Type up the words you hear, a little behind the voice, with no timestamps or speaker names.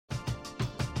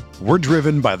We're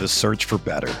driven by the search for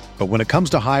better. But when it comes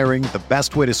to hiring, the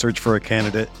best way to search for a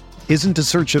candidate isn't to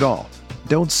search at all.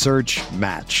 Don't search,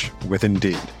 match with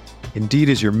Indeed. Indeed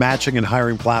is your matching and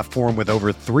hiring platform with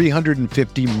over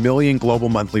 350 million global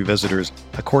monthly visitors,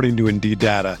 according to Indeed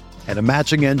data, and a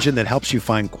matching engine that helps you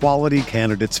find quality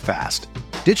candidates fast.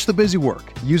 Ditch the busy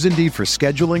work. Use Indeed for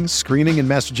scheduling, screening, and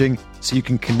messaging so you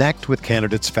can connect with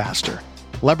candidates faster.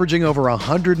 Leveraging over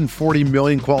 140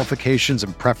 million qualifications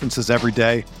and preferences every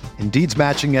day, Indeed's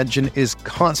matching engine is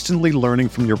constantly learning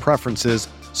from your preferences,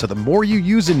 so the more you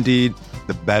use Indeed,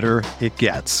 the better it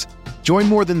gets. Join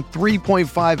more than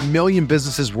 3.5 million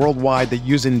businesses worldwide that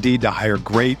use Indeed to hire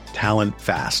great talent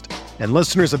fast. And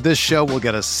listeners of this show will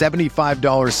get a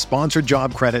 $75 sponsored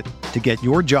job credit to get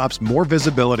your jobs more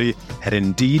visibility at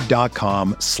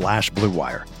Indeed.com/Blue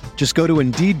Wire. Just go to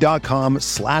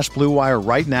Indeed.com/Blue Wire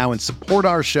right now and support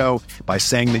our show by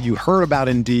saying that you heard about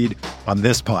Indeed on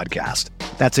this podcast.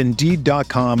 That's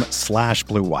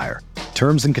Indeed.com/Blue Wire.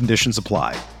 Terms and conditions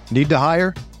apply. Need to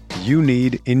hire? You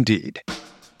need Indeed.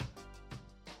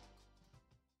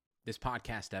 This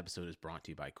podcast episode is brought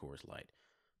to you by Coors Light.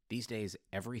 These days,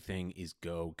 everything is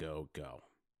go, go, go.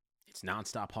 It's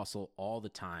nonstop hustle all the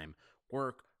time.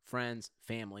 Work, friends,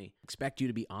 family, expect you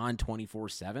to be on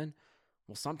 24/7.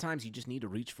 Well, sometimes you just need to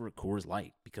reach for a Coors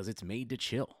Light because it's made to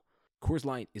chill. Coors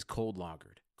Light is cold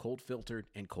lagered, cold filtered,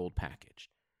 and cold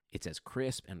packaged. It's as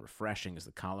crisp and refreshing as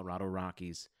the Colorado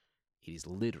Rockies. It is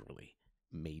literally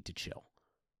made to chill.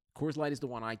 Coors Light is the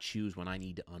one I choose when I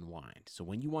need to unwind. So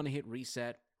when you want to hit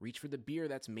reset, reach for the beer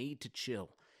that's made to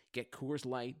chill. Get Coors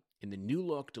Light in the new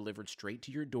look delivered straight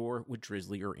to your door with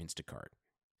Drizzly or Instacart.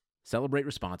 Celebrate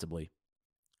responsibly.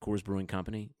 Coors Brewing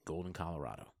Company, Golden,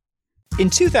 Colorado. In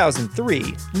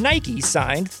 2003, Nike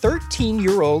signed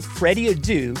 13-year-old Freddie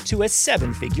Adu to a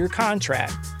 7-figure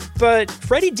contract. But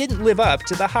Freddie didn't live up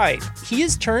to the hype. He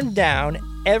has turned down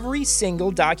every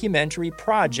single documentary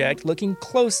project looking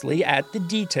closely at the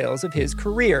details of his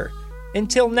career.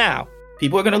 Until now.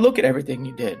 People are going to look at everything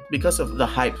you did because of the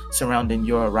hype surrounding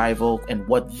your arrival and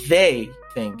what they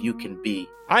think you can be.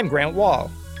 I'm Grant Wall,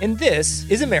 and this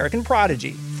is American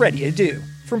Prodigy, Freddie Adu,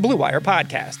 from Blue Wire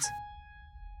Podcasts.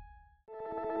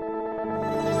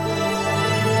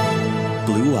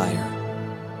 Blue Wire.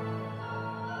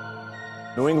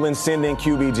 New England sending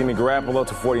QB Jimmy Garoppolo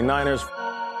to 49ers.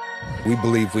 We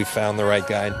believe we found the right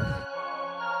guy.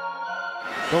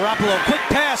 Garoppolo, quick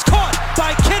pass, caught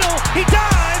by Kittle. He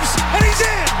dives, and he's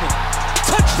in.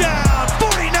 Touchdown,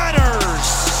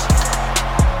 49ers.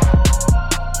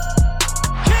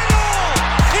 Kittle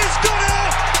is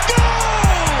gonna go.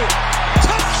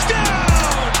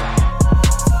 Touchdown.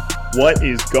 What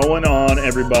is going on,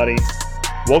 everybody?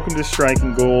 Welcome to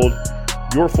Striking Gold,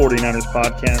 your 49ers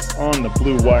podcast on the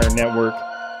Blue Wire Network.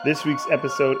 This week's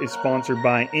episode is sponsored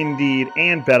by Indeed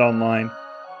and BetOnline.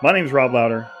 My name is Rob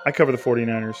Louder. I cover the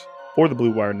 49ers for the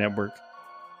Blue Wire Network.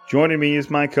 Joining me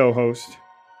is my co-host,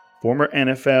 former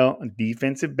NFL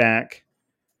defensive back,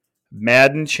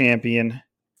 Madden champion,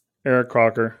 Eric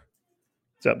Crocker.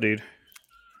 What's up, dude?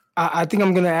 I think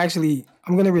I'm going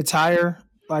to retire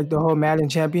like the whole Madden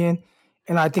champion,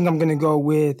 and I think I'm going to go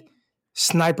with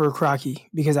Sniper Crocky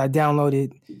because I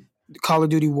downloaded Call of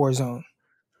Duty Warzone.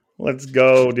 Let's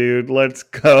go, dude. Let's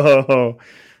go.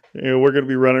 We're gonna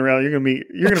be running around. You're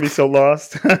gonna be so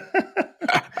lost.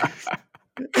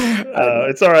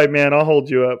 It's all right, man. I'll hold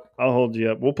you up.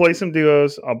 We'll play some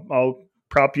duos. I'll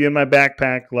prop you in my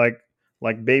backpack like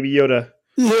Baby Yoda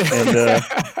and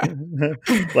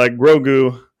like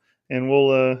Grogu, and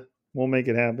we'll make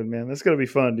it happen, man. That's gonna be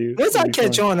fun, dude. Once I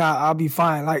catch on, I'll be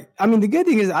fine. Like, I mean, the good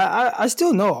thing is I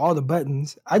still know all the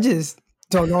buttons. I just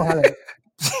don't know how to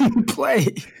play.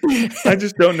 I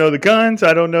just don't know the guns.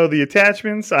 I don't know the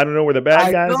attachments. I don't know where the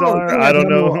bad guys are. I don't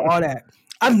know all that.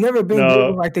 I've never been good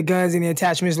with like the guns and the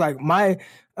attachments. Like my,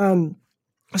 so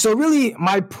really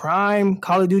my prime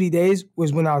Call of Duty days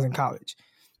was when I was in college,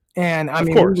 and I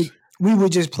mean we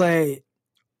would just play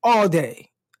all day.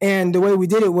 And the way we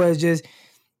did it was just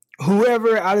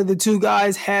whoever out of the two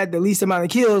guys had the least amount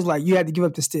of kills, like you had to give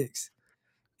up the sticks.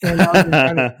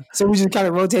 And so we just kind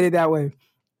of rotated that way.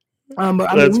 But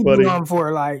I mean, we've been on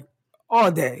for like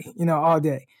all day.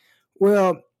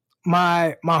 Well,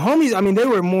 my homies, I mean, they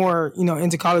were more,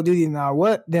 into Call of Duty than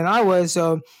I was.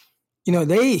 So,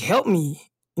 they helped me,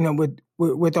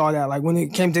 with all that. Like when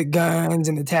it came to guns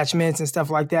and attachments and stuff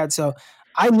like that. So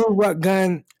I knew what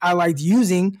gun I liked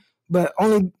using, but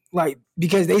only like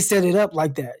because they set it up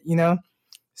like that,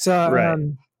 So right.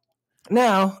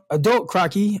 Now, adult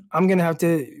Crocky, I'm gonna have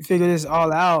to figure this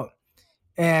all out.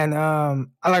 And I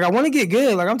want to get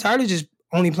good. Like I'm tired of just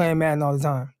only playing Madden all the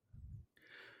time.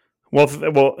 Well,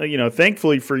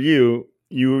 thankfully for you,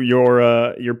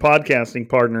 your podcasting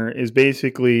partner is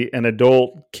basically an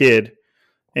adult kid,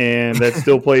 and that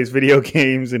still plays video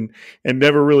games and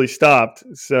never really stopped.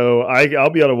 So I'll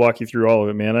be able to walk you through all of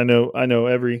it, man. I know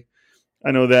everything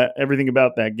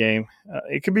about that game.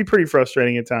 It can be pretty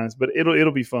frustrating at times, but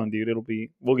it'll be fun, dude.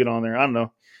 We'll get on there. I don't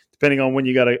know, depending on when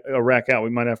you got a rack out, we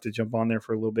might have to jump on there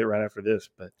for a little bit right after this.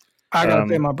 But I gotta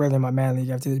play my brother in my man league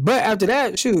after this. But after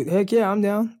that, shoot, heck yeah, I'm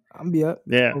down. I'm be up.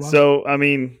 Yeah. So I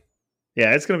mean,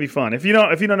 yeah, it's gonna be fun. If you don't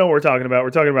know what we're talking about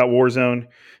Warzone.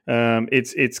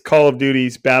 It's Call of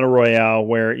Duty's battle royale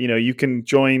where you can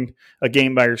join a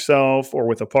game by yourself or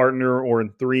with a partner or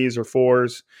in threes or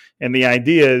fours, and the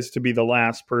idea is to be the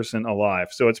last person alive.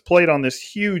 So it's played on this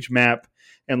huge map,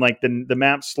 and like the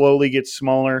map slowly gets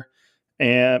smaller,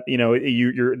 and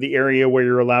you're the area where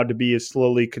you're allowed to be is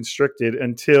slowly constricted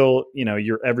until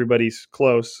everybody's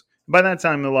close. By that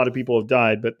time, a lot of people have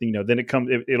died, but then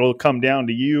it'll come down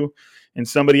to you and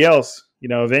somebody else,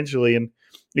 eventually, and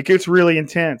it gets really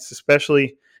intense,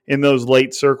 especially in those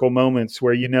late circle moments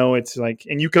where it's like,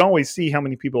 and you can always see how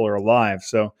many people are alive.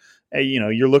 So,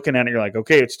 you're looking at it, you're like,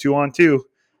 okay, it's 2-on-2.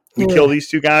 We kill these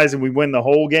two guys and we win the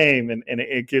whole game, and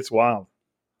it gets wild.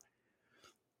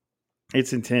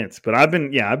 It's intense, but I've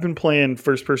been playing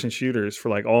first person shooters for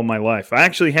like all my life. I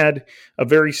actually had a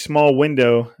very small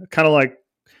window, kind of like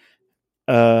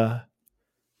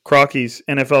Crocky's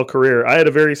NFL career. I had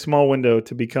a very small window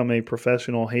to become a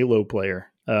professional Halo player.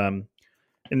 And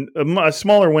a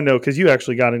smaller window because you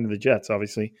actually got into the Jets,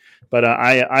 obviously. But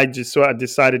I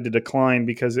decided to decline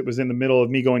because it was in the middle of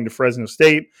me going to Fresno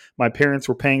State. My parents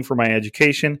were paying for my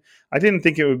education. I didn't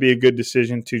think it would be a good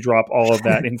decision to drop all of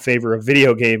that in favor of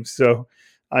video games. So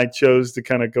I chose to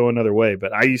kind of go another way.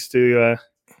 But I used to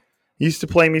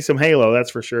play me some Halo,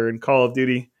 that's for sure, and Call of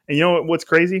Duty. And you know what's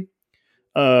crazy?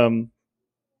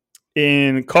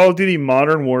 In Call of Duty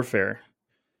Modern Warfare,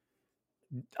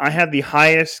 I had the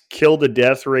highest kill to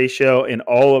death ratio in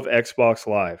all of Xbox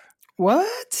Live.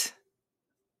 What?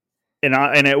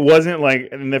 And it wasn't like,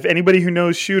 and if anybody who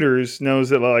knows shooters knows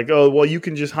that, like, oh, well, you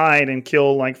can just hide and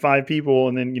kill like 5 people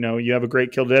and then, you have a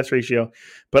great kill to death ratio.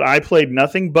 But I played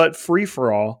nothing but free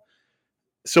for all.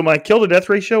 So my kill to death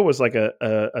ratio was like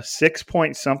a 6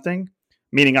 point something,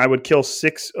 meaning I would kill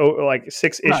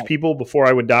 6-ish people before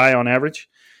I would die on average.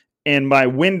 And my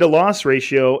win to loss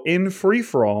ratio in free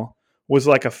for all was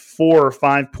like a 4 or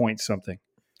 5 point something.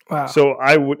 Wow. So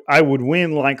I would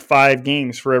win like 5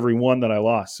 games for every one that I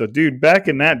lost. So dude, back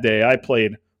in that day, I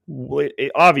played way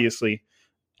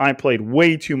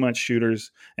too much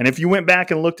shooters. And if you went back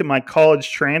and looked at my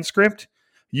college transcript,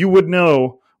 you would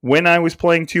know when I was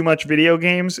playing too much video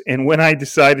games and when I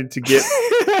decided to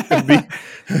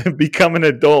become an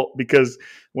adult, because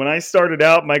when I started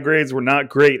out, my grades were not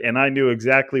great, and I knew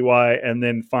exactly why. And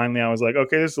then finally, I was like,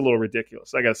 okay, this is a little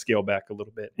ridiculous. I got to scale back a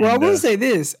little bit. Well, I will say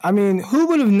this. I mean, who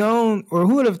would have known or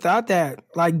who would have thought that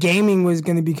like gaming was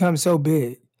going to become so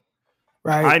big,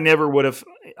 right? I never would have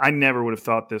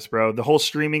thought this, bro. The whole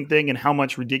streaming thing and how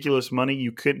much ridiculous money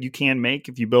you can make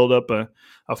if you build up a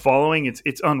following.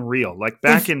 It's unreal. Like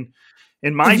back in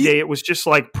my day, it was just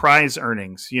like prize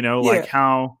earnings, like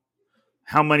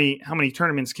how many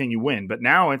tournaments can you win? But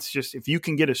now it's just, if you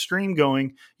can get a stream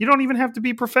going, you don't even have to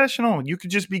be professional. You could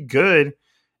just be good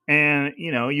and,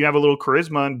 you have a little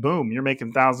charisma and boom, you're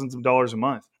making thousands of dollars a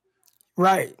month.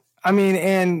 Right. I mean,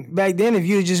 and back then, if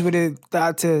you just would have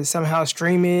thought to somehow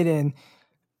stream it and,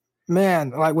 man,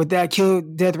 like with that kill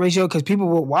death ratio, because people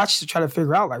will watch to try to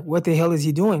figure out like, what the hell is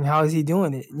he doing? How is he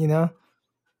doing it?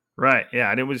 Right. Yeah.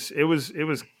 And it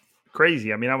was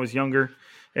crazy. I mean, I was younger,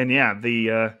 and yeah,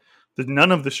 the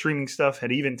none of the streaming stuff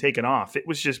had even taken off. It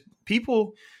was just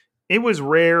people. It was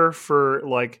rare for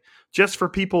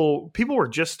people were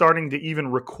just starting to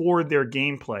even record their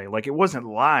gameplay. Like, it wasn't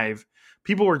live.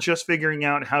 People were just figuring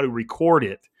out how to record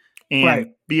it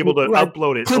and be able to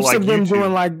upload it. Clips to of them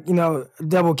YouTube. doing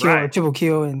double kill or triple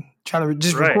kill and trying to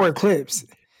just record clips.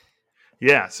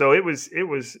 Yeah. So it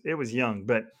was young,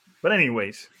 but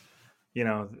anyways,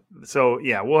 so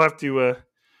yeah, we'll have to,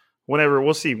 whenever,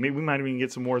 we'll see. Maybe we might even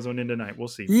get some Warzone in tonight. We'll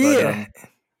see. Yeah. But,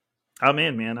 I'm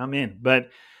in, man. I'm in. But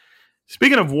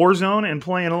speaking of Warzone and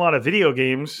playing a lot of video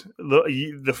games,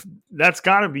 that's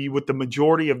got to be what the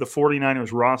majority of the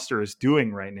 49ers roster is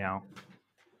doing right now.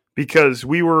 Because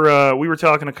we were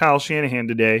talking to Kyle Shanahan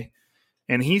today,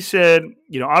 and he said,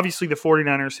 obviously the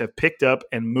 49ers have picked up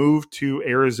and moved to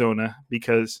Arizona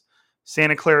because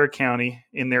Santa Clara County,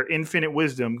 in their infinite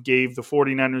wisdom, gave the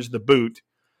 49ers the boot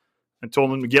and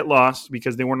told them to get lost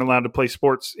because they weren't allowed to play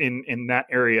sports in that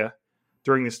area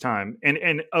during this time.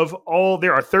 And of all,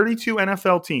 there are 32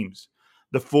 NFL teams.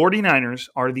 the 49ers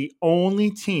are the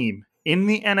only team in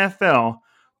the NFL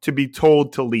to be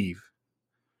told to leave.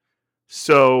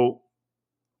 So,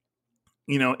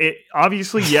 it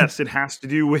obviously, yes, it has to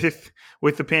do with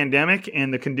the pandemic,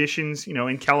 and the conditions,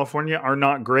 in California are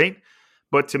not great.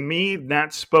 But to me,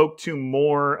 that spoke to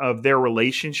more of their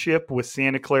relationship with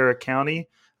Santa Clara County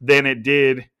than it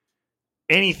did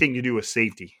anything to do with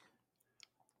safety.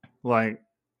 Like,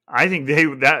 I think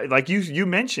like you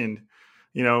mentioned,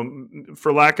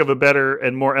 for lack of a better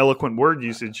and more eloquent word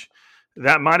usage,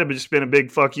 that might have just been a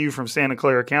big fuck you from Santa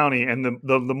Clara County. And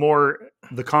the more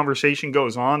the conversation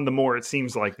goes on, the more it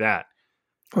seems like that.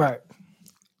 Right.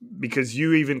 Because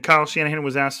Kyle Shanahan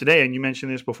was asked today, and you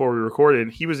mentioned this before we recorded,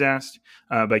 he was asked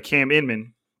by Cam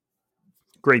Inman,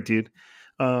 great dude.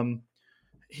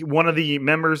 One of the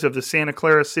members of the Santa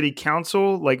Clara City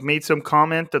Council made some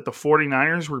comment that the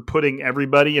 49ers were putting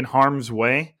everybody in harm's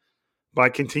way by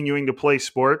continuing to play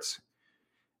sports.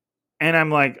 And I'm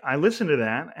like, I listened to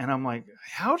that and I'm like,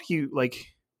 how do you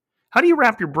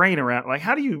wrap your brain around,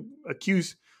 how do you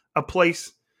accuse a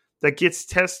place that gets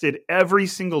tested every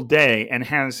single day and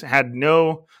has had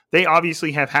they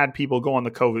obviously have had people go on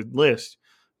the COVID list,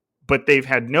 but they've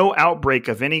had no outbreak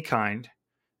of any kind.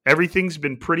 Everything's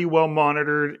been pretty well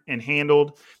monitored and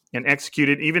handled and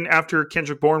executed. Even after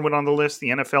Kendrick Bourne went on the list, the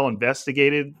NFL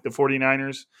investigated the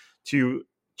 49ers to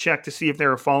check to see if they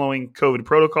were following COVID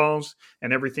protocols,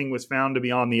 and everything was found to be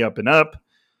on the up and up.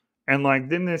 And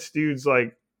then this dude's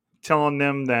telling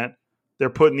them that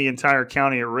they're putting the entire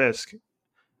county at risk.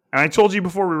 And I told you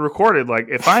before we recorded,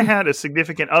 if I had a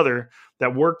significant other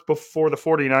that worked before the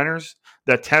 49ers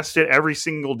that tested every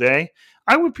single day,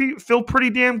 I would feel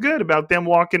pretty damn good about them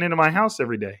walking into my house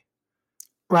every day.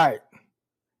 Right.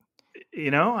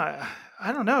 I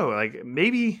don't know.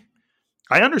 Maybe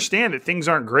I understand that things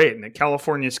aren't great and that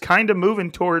California is kind of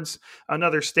moving towards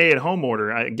another stay-at-home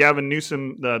order. Gavin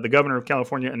Newsom, the governor of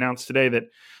California, announced today that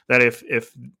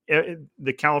if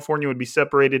the California would be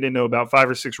separated into about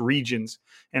 5 or 6 regions,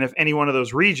 and if any one of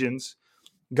those regions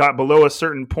got below a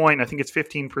certain point, I think it's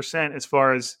 15% as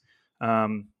far as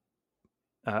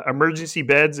emergency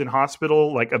beds in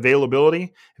hospital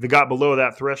availability. If it got below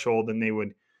that threshold, then they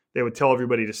would tell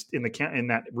everybody in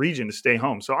that region to stay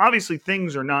home. So obviously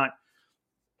things are not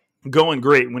going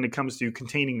great when it comes to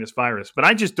containing this virus. But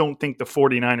I just don't think the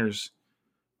 49ers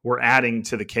were adding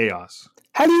to the chaos.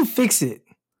 How do you fix it?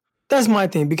 That's my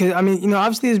thing. Because,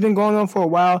 obviously it's been going on for a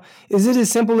while. Is it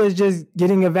as simple as just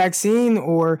getting a vaccine,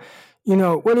 or,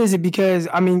 what is it? Because,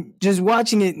 just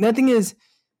watching it, nothing is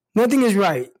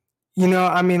right.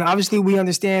 Obviously we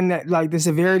understand that, the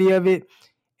severity of it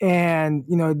and,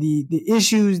 the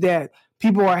issues that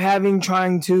people are having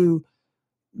trying to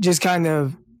just kind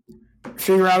of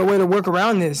figure out a way to work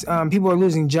around this. People are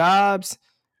losing jobs.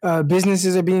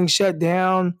 Businesses are being shut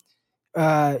down,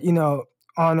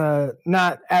 on a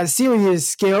not as serious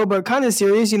scale, but kind of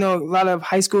serious. A lot of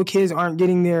high school kids aren't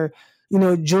getting their,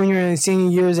 junior and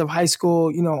senior years of high school,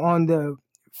 on the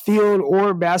field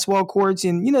or basketball courts.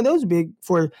 And, those are big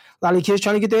for a lot of kids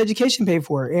trying to get their education paid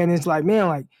for. And it's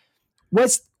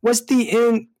what's the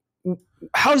end?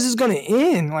 How is this going to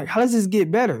end? How does this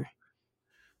get better?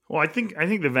 Well, I think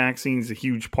the vaccine is a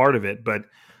huge part of it, but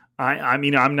I'm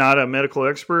not a medical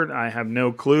expert. I have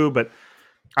no clue, but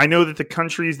I know that the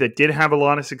countries that did have a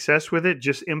lot of success with it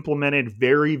just implemented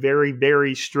very, very,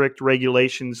 very strict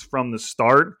regulations from the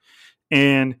start.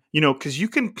 And, because you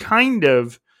can kind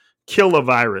of kill a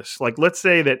virus. Let's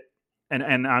say that,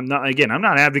 and I'm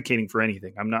not advocating for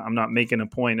anything. I'm not making a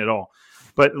point at all.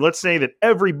 But let's say that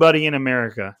everybody in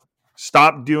America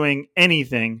stopped doing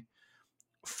anything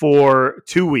for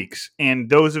 2 weeks. And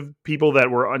those of people that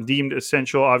were deemed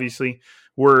essential, obviously,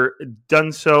 were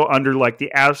done so under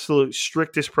the absolute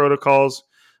strictest protocols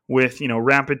with,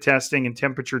 rapid testing and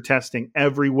temperature testing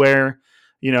everywhere,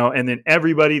 and then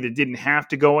everybody that didn't have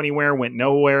to go anywhere went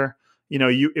nowhere.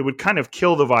 It would kind of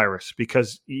kill the virus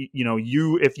because,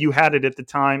 if you had it at the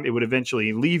time, it would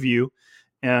eventually leave you.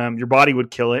 Your body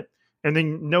would kill it. And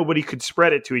then nobody could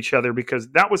spread it to each other,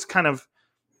 because that was kind of,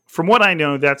 from what I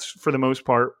know, that's for the most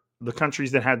part, the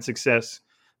countries that had success,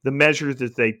 the measures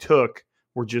that they took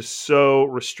were just so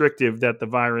restrictive that the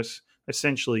virus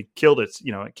essentially killed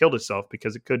itself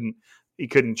because it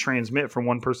couldn't transmit from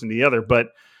one person to the other. But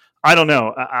I don't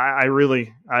know. I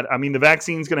mean, the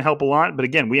vaccine's going to help a lot, but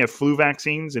again, we have flu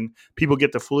vaccines and people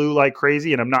get the flu like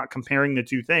crazy. And I'm not comparing the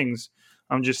two things.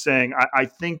 I'm just saying, I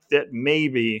think that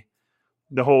maybe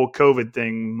the whole COVID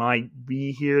thing might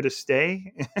be here to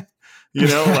stay.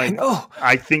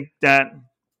 I think that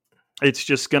it's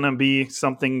just going to be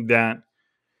something that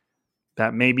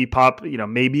that maybe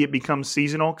maybe it becomes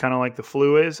seasonal, kind of like the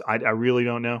flu is. I really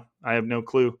don't know. I have no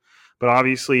clue. But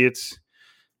obviously, it's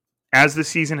as the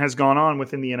season has gone on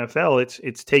within the NFL,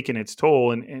 it's taken its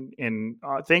toll, and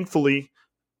thankfully,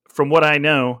 from what I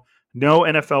know, no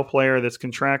NFL player that's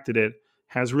contracted it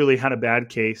has really had a bad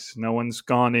case. No one's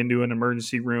gone into an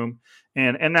emergency room,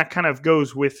 and that kind of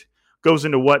goes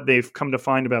into what they've come to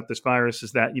find about this virus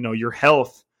is that your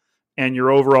health and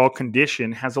your overall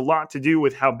condition has a lot to do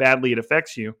with how badly it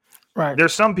affects you. Right.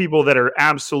 There's some people that are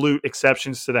absolute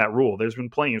exceptions to that rule. There's been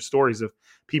plenty of stories of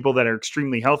people that are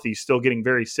extremely healthy still getting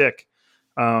very sick.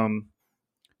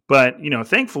 But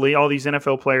thankfully, all these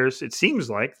NFL players, it seems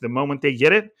like the moment they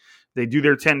get it, they do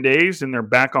their 10 days and they're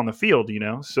back on the field.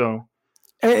 So,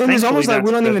 and it's almost like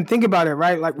we don't even think about it,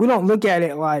 right? Like we don't look at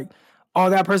it like, oh,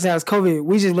 that person has COVID.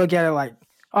 We just look at it like,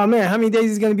 oh man, how many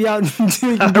days is going to be out?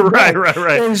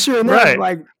 Right. And sure enough,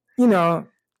 like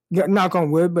knock on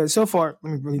wood. But so far,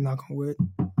 let me really knock on wood.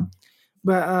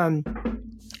 But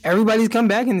everybody's come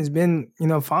back and it's been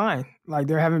fine. Like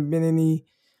there haven't been any.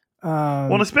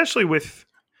 Well, especially with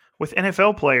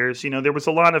NFL players, there was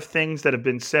a lot of things that have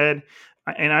been said,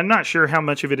 and I'm not sure how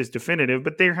much of it is definitive,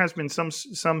 but there has been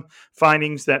some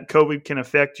findings that COVID can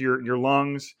affect your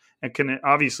lungs, and can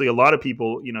obviously a lot of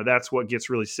people, that's what gets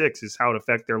really sick is how it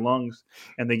affects their lungs,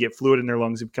 and they get fluid in their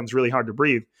lungs. It becomes really hard to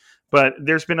breathe. But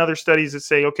there's been other studies that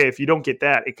say, okay, if you don't get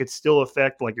that, it could still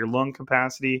affect like your lung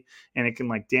capacity and it can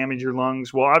like damage your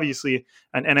lungs. Well, obviously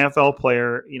an NFL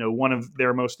player, one of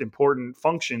their most important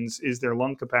functions is their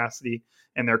lung capacity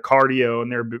and their cardio and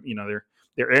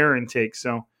their air intake.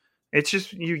 So it's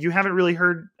just, you haven't really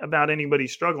heard about anybody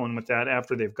struggling with that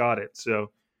after they've got it.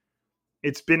 So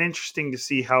it's been interesting to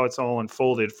see how it's all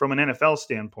unfolded from an NFL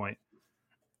standpoint.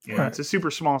 Right. It's a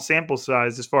super small sample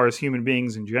size as far as human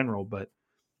beings in general, but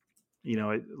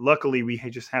luckily we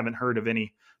just haven't heard of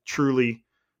any truly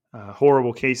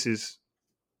horrible cases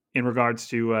in regards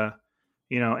to,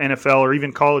 NFL or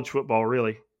even college football,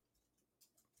 really.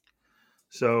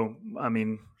 So, I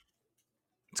mean,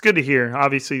 it's good to hear.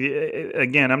 Obviously,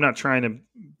 again, I'm not trying to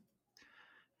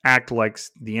act like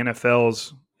the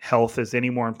NFL's health is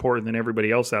any more important than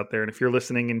everybody else out there. And if you're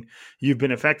listening and you've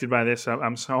been affected by this,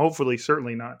 I'm hopefully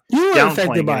certainly not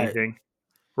downplaying anything.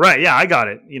 Right. Yeah, I got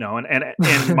it.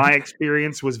 And my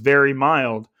experience was very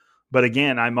mild. But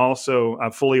again, I'm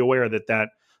fully aware that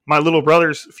my little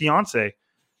brother's fiance,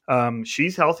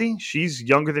 she's healthy. She's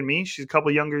younger than me. She's a couple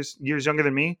years younger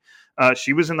than me.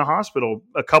 She was in the hospital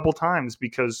a couple times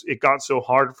because it got so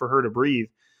hard for her to breathe.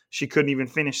 She couldn't even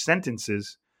finish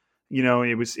sentences.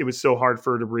 It was so hard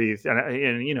for her to breathe.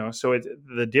 So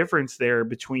the difference there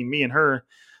between me and her,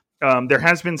 there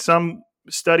has been some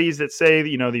studies that say,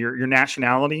 your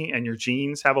nationality and your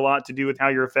genes have a lot to do with how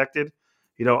you're affected.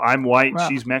 I'm white, wow.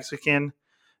 She's Mexican,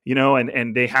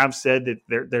 and they have said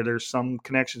that there's some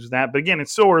connections with that. But again,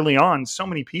 it's so early on. So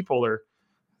many people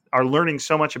are learning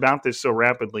so much about this so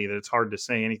rapidly that it's hard to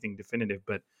say anything definitive.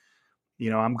 But,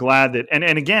 I'm glad that, and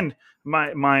again,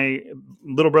 my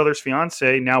little brother's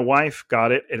fiance, now wife,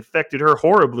 got it. It affected her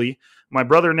horribly. My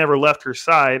brother never left her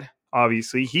side.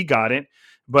 Obviously, he got it.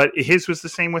 But his was the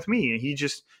same with me.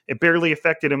 It barely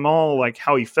affected him all like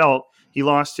how he felt. He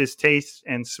lost his taste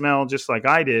and smell just like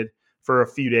I did for a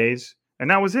few days. And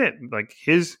that was it. Like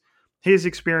his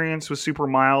experience was super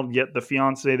mild, yet the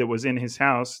fiance that was in his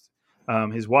house,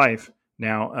 his wife,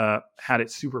 now had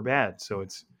it super bad. So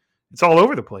it's all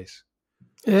over the place.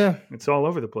 Yeah. It's all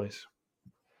over the place.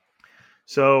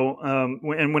 So,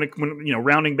 when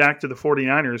rounding back to the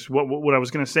 49ers, what I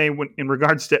was going to say in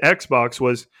regards to Xbox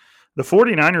was, the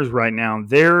 49ers right now,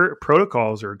 their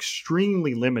protocols are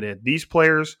extremely limited. These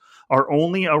players are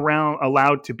only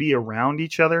allowed to be around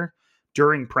each other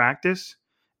during practice,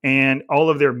 and all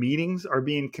of their meetings are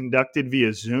being conducted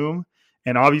via Zoom.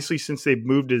 And obviously, since they've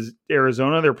moved to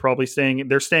Arizona, they're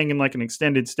staying in like an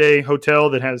extended stay hotel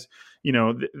that has,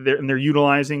 they're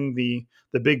utilizing the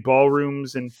big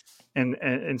ballrooms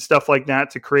and stuff like that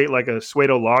to create like a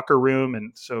Suedo locker room.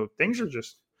 And so things are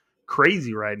just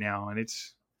crazy right now, and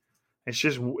this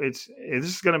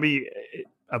is going to be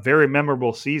a very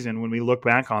memorable season when we look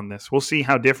back on this. We'll see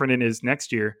how different it is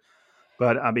next year.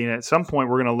 But, I mean, at some point,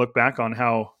 we're going to look back on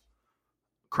how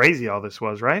crazy all this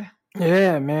was, right?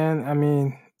 Yeah, man. I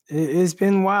mean, it's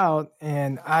been wild.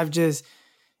 And I think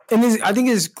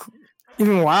it's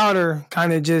even wilder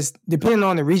kind of just depending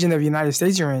on the region of the United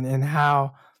States you're in and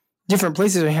how different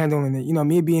places are handling it.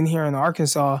 Me being here in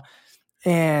Arkansas,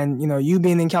 and, you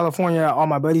being in California, all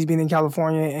my buddies being in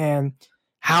California, and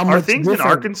how much are things in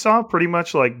Arkansas pretty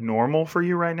much like normal for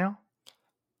you right now?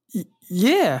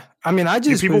 Yeah. I mean,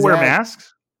 do people wear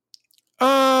masks?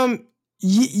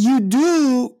 You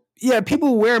do, yeah.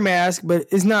 People wear masks, but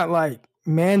it's not like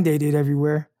mandated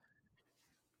everywhere.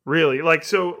 Really? Like,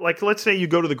 let's say you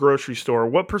go to the grocery store.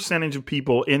 What percentage of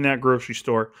people in that grocery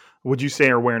store would you say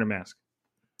are wearing a mask?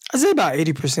 I'd say about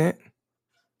 80%.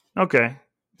 Okay.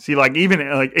 See, like even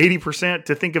like 80%,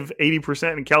 to think of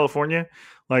 80% in California,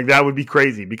 like that would be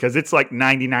crazy because it's like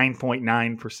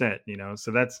 99.9%,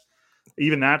 so that's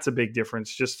a big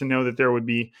difference just to know that there would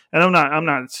be, and I'm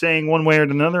not saying one way or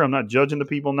another. I'm not judging the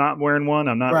people not wearing one.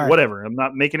 I'm not, whatever. I'm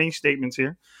not making any statements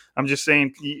here. I'm just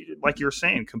saying, like you're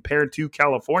saying, compared to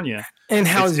California, and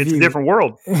how it's a different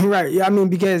world. Right. Yeah. I mean,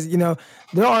 because,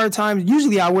 there are times,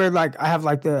 usually I have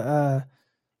like the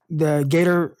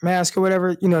gator mask or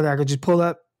whatever, that I could just pull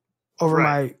up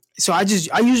over so I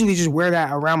usually just wear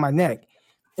that around my neck.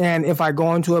 And if I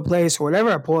go into a place or whatever,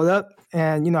 I pull it up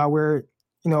and, I wear it,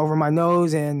 over my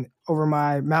nose and over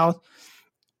my mouth.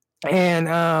 And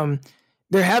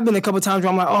there have been a couple of times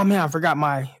where I'm like, oh man, I forgot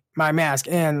my mask.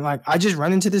 And like, I just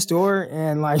run into the store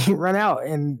and like run out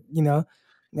and,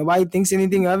 nobody thinks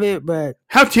anything of it, but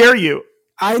how dare you?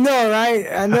 I know, right?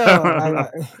 I know.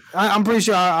 I'm pretty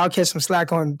sure I'll catch some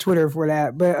slack on Twitter for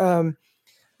that. But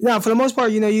for the most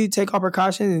part, you take all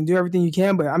precautions and do everything you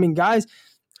can. But I mean, guys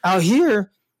out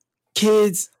here,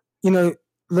 kids, in the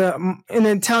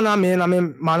town I'm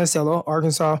in Monticello,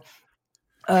 Arkansas.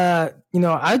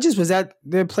 I just was at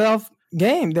their playoff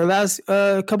game, their last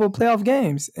couple of playoff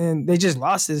games, and they just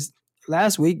lost this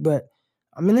last week. But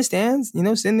I'm in the stands,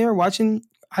 sitting there watching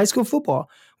high school football.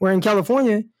 Where in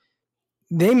California,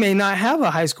 they may not have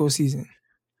a high school season.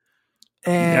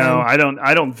 And no,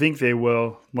 I don't think they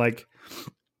will. Like,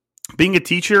 being a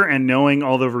teacher and knowing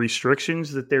all the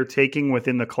restrictions that they're taking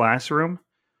within the classroom,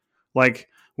 like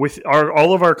with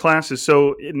all of our classes.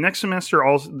 So next semester,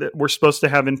 we're supposed to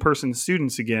have in-person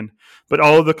students again, but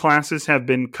all of the classes have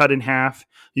been cut in half.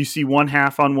 You see one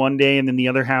half on one day and then the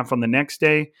other half on the next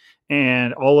day.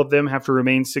 And all of them have to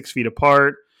remain 6 feet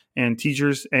apart. And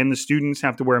teachers and the students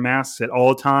have to wear masks at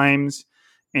all times.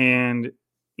 And,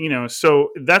 so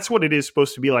that's what it is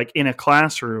supposed to be like in a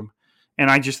classroom. And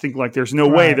I just think like there's no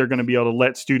way they're going to be able to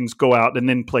let students go out and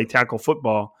then play tackle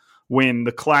football when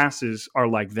the classes are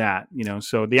like that,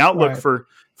 So the outlook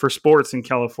for sports in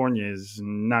California is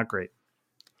not great.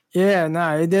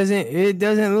 Yeah, it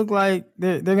doesn't look like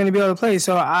they're going to be able to play.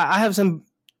 So I have some,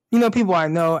 people I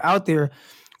know out there.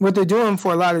 What they're doing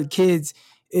for a lot of kids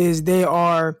is they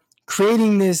are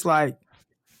creating this like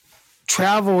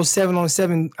travel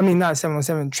 7-on-7. I mean, not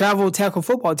 7-on-7, travel tackle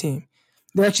football team.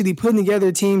 They're actually putting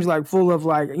together teams like full of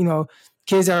like,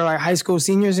 kids that are like high school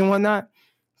seniors and whatnot,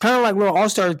 kind of like little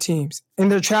all-star teams,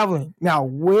 and they're traveling. Now,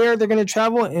 where they're going to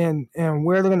travel and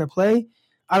where they're going to play,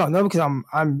 I don't know because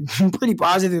I'm pretty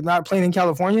positive they're not playing in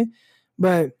California.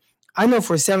 But I know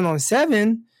for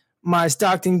 7-on-7, my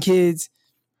Stockton kids,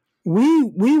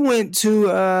 we went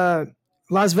to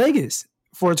Las Vegas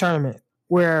for a tournament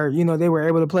where, they were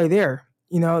able to play there,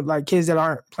 like kids that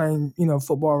aren't playing,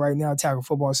 football right now, tackle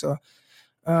football. So,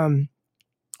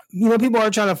 people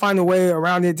are trying to find a way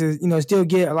around it to, still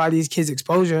get a lot of these kids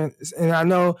exposure. And I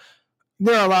know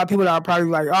there are a lot of people that are probably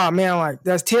like, oh man, like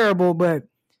that's terrible. But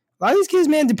a lot of these kids,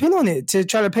 man, depend on it to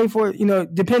try to pay for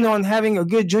it, depend on having a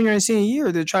good junior and senior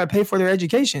year to try to pay for their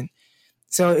education.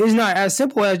 So it's not as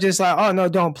simple as just like, oh no,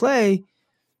 don't play,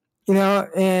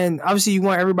 and obviously you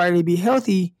want everybody to be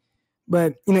healthy,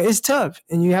 but it's tough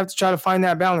and you have to try to find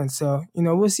that balance. So,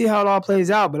 we'll see how it all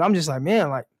plays out. But I'm just like, man,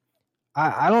 like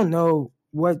I don't know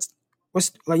what's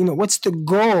like, what's the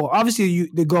goal? Obviously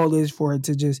the goal is for it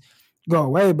to just go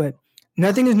away, but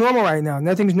nothing is normal right now.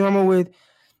 Nothing's normal with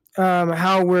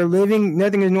how we're living.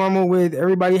 Nothing is normal with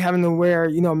everybody having to wear,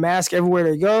 mask everywhere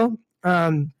they go.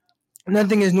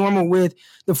 Nothing is normal with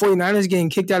the 49ers getting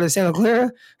kicked out of Santa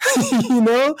Clara,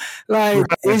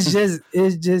 it's just,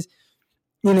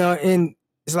 and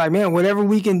it's like, man, whatever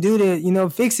we can do to,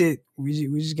 fix it,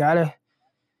 we just gotta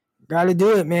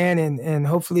do it, man. And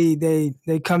hopefully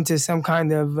they come to some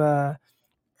kind of,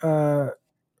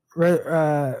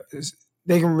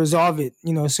 they can resolve it,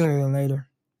 sooner than later.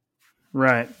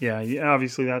 Right. Yeah.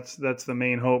 Obviously that's the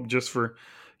main hope just for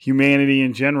humanity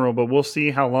in general, but we'll see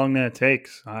how long that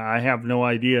takes. I have no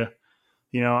idea.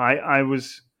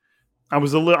 I'm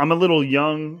a little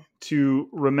young to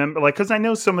remember, like, because I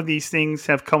know some of these things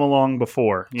have come along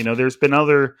before. There's been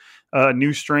other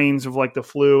new strains of like the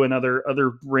flu and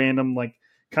other random like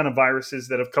kind of viruses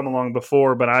that have come along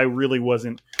before, but I really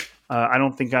wasn't. I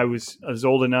don't think I was as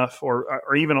old enough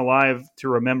or even alive to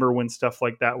remember when stuff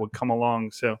like that would come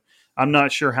along. So I'm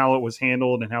not sure how it was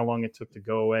handled and how long it took to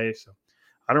go away. So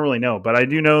I don't really know, but I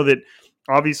do know that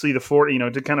obviously to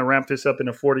kind of wrap this up in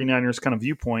a 49ers kind of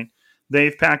viewpoint,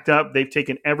 they've packed up. They've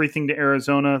taken everything to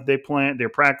Arizona. They're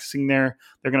practicing there.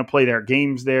 They're going to play their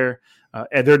games there.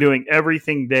 And they're doing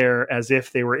everything there as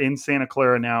if they were in Santa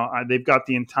Clara now. They've got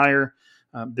the entire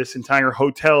this entire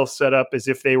hotel set up as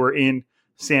if they were in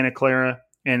Santa Clara.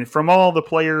 And from all the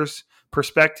players'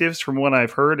 perspectives, from what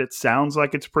I've heard, it sounds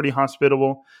like it's pretty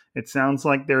hospitable. It sounds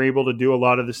like they're able to do a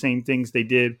lot of the same things they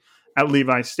did at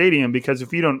Levi's Stadium. Because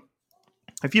if you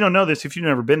don't know this, if you've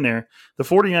never been there, the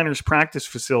 49ers practice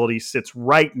facility sits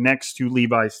right next to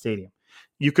Levi's Stadium.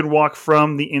 You can walk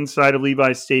from the inside of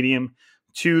Levi's Stadium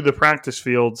to the practice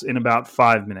fields in about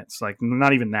 5 minutes. Like,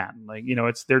 not even that. Like,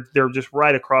 they're just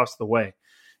right across the way.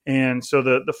 And so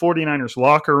the 49ers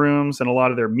locker rooms and a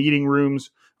lot of their meeting rooms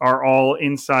are all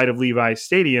inside of Levi's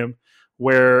Stadium,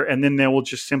 and then they will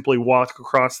just simply walk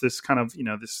across this kind of,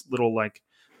 this little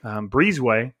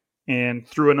breezeway and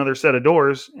through another set of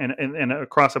doors and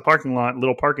across a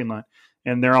little parking lot,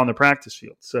 and they're on the practice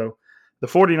field. So the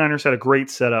 49ers had a great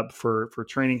setup for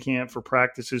training camp, for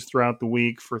practices throughout the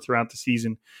week, throughout the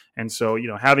season. And so,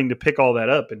 having to pick all that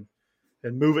up and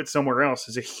move it somewhere else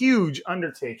is a huge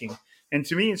undertaking. And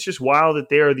to me, it's just wild that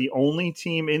they are the only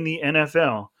team in the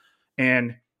NFL.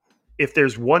 And if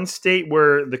there's one state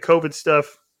where the COVID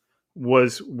stuff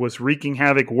was wreaking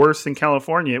havoc worse than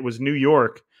California, it was New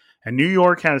York. And New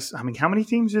York has, how many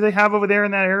teams do they have over there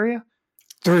in that area?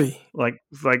 3. Like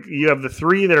you have the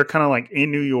 3 that are kind of like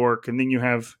in New York, and then you've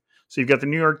got the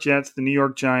New York Jets, the New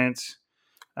York Giants,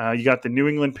 you got the New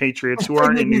England Patriots who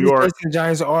aren't in New York. The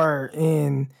Giants are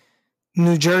in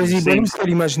New Jersey, but it's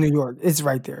pretty much New York. It's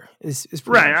right there. It's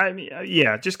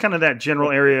right. Just kind of that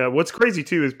general area. What's crazy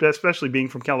too is, especially being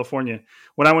from California,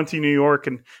 when I went to New York,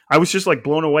 and I was just like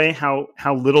blown away how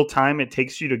little time it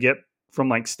takes you to get from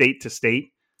like state to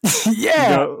state.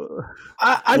 Yeah,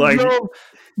 I drove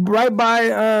right by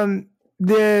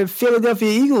the Philadelphia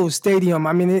Eagles stadium.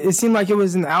 I mean, it seemed like it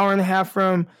was an hour and a half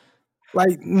from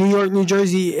like New York, New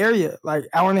Jersey area, like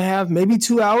hour and a half, maybe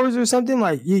 2 hours or something.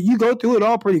 Like you go through it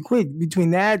all pretty quick. Between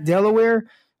that, Delaware,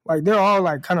 like they're all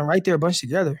like kind of right there, bunched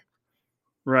together.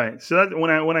 Right. So that,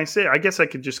 when I say, I guess I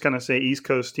could just kind of say East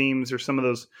Coast teams or some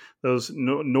of those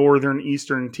northern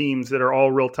eastern teams that are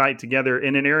all real tight together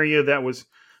in an area that was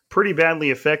pretty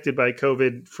badly affected by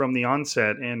COVID from the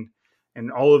onset, and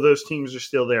all of those teams are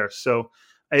still there. So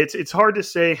it's hard to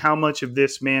say how much of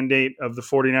this mandate of the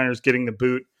 49ers getting the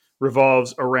boot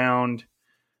revolves around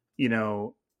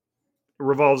them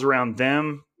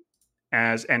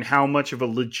and how much of a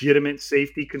legitimate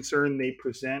safety concern they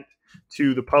present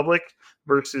to the public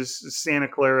versus Santa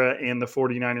Clara and the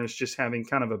 49ers just having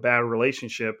kind of a bad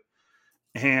relationship.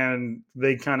 And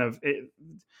they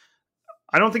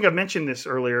I don't think I've mentioned this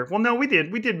earlier. Well, no, we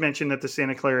did. We did mention that the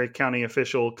Santa Clara County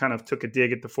official kind of took a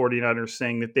dig at the 49ers,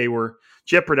 saying that they were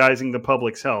jeopardizing the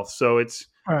public's health. So it's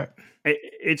hard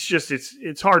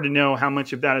to know how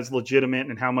much of that is legitimate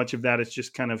and how much of that is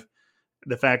just kind of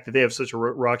the fact that they have such a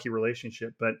rocky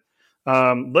relationship. But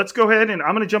let's go ahead, and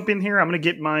I'm going to jump in here. I'm going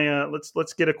to get my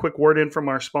let's get a quick word in from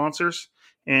our sponsors,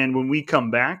 and when we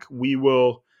come back, we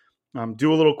will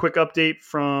do a little quick update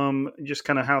from just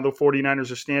kind of how the 49ers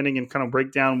are standing and kind of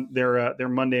break down their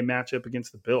Monday matchup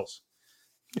against the Bills.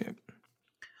 Yeah.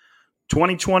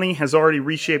 2020 has already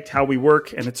reshaped how we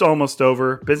work, and it's almost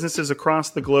over. Businesses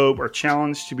across the globe are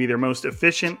challenged to be their most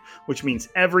efficient, which means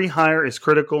every hire is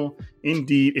critical.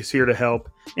 Indeed is here to help.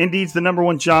 Indeed's the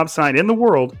 #1 job site in the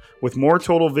world with more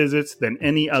total visits than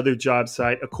any other job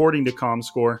site, according to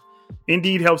ComScore.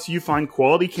 Indeed helps you find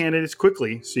quality candidates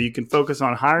quickly so you can focus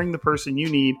on hiring the person you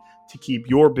need to keep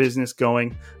your business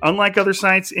going. Unlike other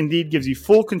sites, Indeed gives you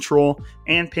full control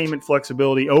and payment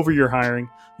flexibility over your hiring.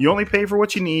 You only pay for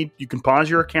what you need, you can pause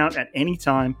your account at any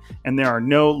time, and there are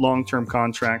no long-term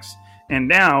contracts. And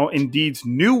now, Indeed's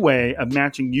new way of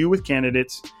matching you with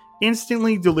candidates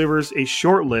instantly delivers a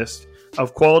short list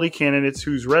of quality candidates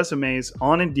whose resumes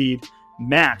on Indeed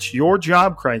match your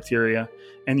job criteria,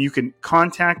 and you can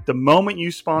contact the moment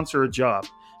you sponsor a job,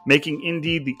 making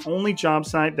Indeed the only job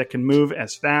site that can move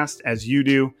as fast as you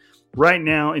do. Right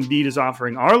now, Indeed is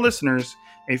offering our listeners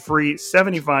a free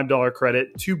 $75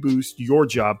 credit to boost your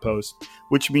job post,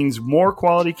 which means more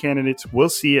quality candidates will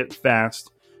see it fast.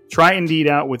 Try Indeed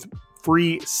out with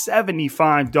free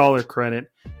 $75 credit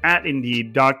at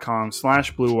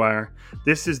Indeed.com/Blue Wire.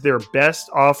 This is their best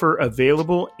offer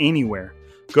available anywhere.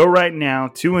 Go right now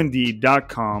to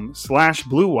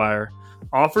Indeed.com/Blue Wire.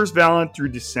 Offers valid through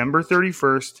December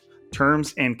 31st.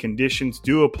 Terms and conditions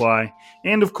do apply.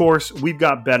 And of course, we've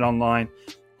got BetOnline.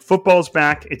 Football's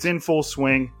back. It's in full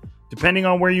swing. Depending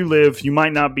on where you live, you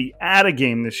might not be at a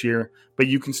game this year, but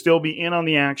you can still be in on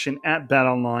the action at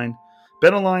BetOnline.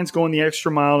 BetOnline's going the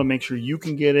extra mile to make sure you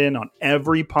can get in on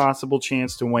every possible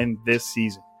chance to win this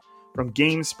season. From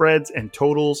game spreads and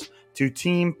totals to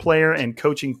team, player, and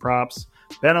coaching props,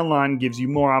 BetOnline gives you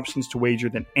more options to wager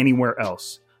than anywhere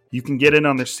else. You can get in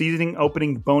on their season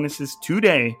opening bonuses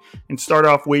today and start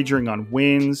off wagering on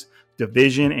wins,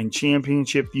 division, and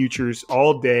championship futures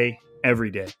all day, every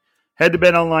day. Head to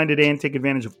BetOnline today and take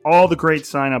advantage of all the great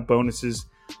sign-up bonuses.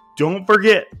 Don't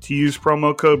forget to use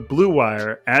promo code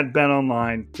BlueWire at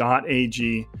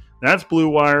betonline.ag. That's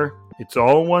BlueWire. It's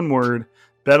all one word.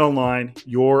 BetOnline,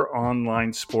 your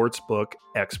online sportsbook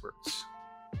experts.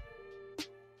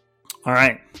 All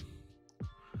right.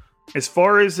 As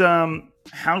far as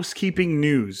housekeeping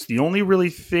news, the only really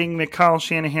thing that Kyle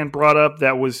Shanahan brought up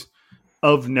that was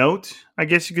of note, I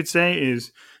guess you could say,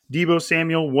 is Deebo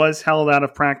Samuel was held out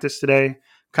of practice today.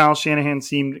 Kyle Shanahan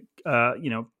seemed,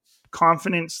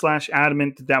 confident /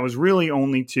 adamant that was really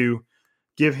only to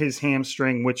give his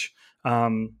hamstring, which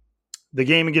the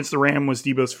game against the Rams was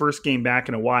Deebo's first game back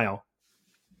in a while.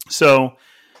 So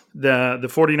the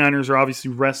 49ers are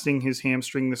obviously resting his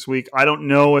hamstring this week. I don't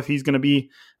know if he's going to be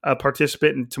a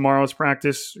participant in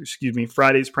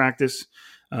Friday's practice.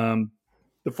 The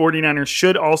 49ers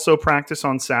should also practice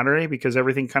on Saturday because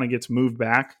everything kind of gets moved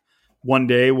back one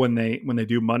day when they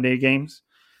do Monday games.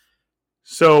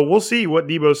 So we'll see what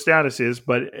Deebo's status is,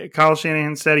 but Kyle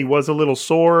Shanahan said he was a little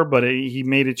sore, but he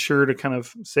made it sure to kind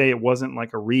of say it wasn't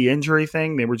like a re-injury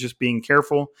thing. They were just being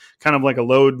careful, kind of like a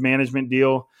load management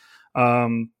deal.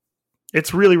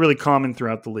 It's really, really common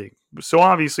throughout the league. So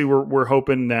obviously we're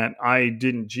hoping that I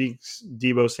didn't jinx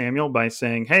Deebo Samuel by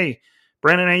saying, hey,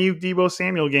 Brandon Ayuk, Deebo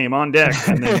Samuel game on deck.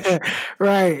 And then,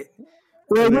 right.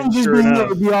 Well, it wouldn't just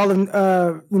be all of,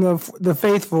 the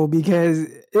faithful, because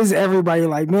it's everybody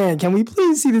like, man, can we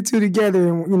please see the two together?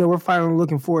 And, we're finally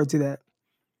looking forward to that.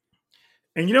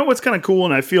 And you know what's kind of cool,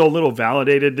 and I feel a little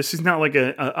validated? This is not like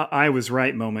a I was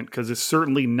right moment, because it's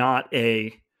certainly not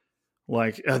that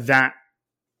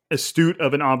astute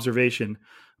of an observation.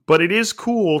 But it is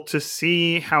cool to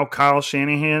see how Kyle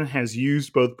Shanahan has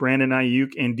used both Brandon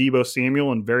Ayuk and Deebo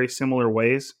Samuel in very similar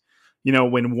ways.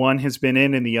 When one has been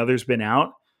in and the other's been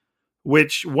out,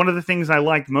 which one of the things I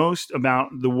liked most about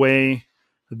the way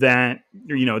that,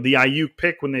 the Ayuk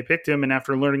pick when they picked him, and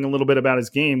after learning a little bit about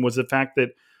his game, was the fact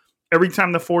that every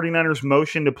time the 49ers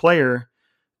motioned a player,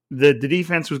 the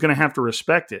defense was going to have to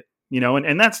respect it,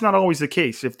 and that's not always the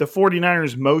case. If the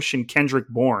 49ers motion Kendrick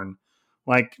Bourne,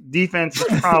 defense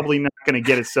is probably not going to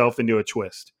get itself into a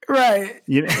twist. Right.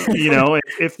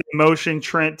 If they motion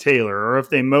Trent Taylor or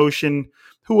if they motion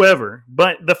whoever.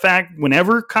 But the fact,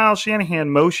 whenever Kyle Shanahan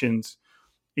motions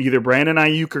either Brandon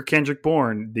Ayuk or Kendrick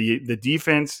Bourne, the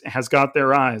defense has got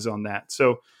their eyes on that.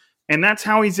 So, and that's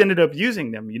how he's ended up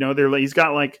using them. He's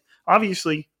got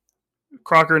obviously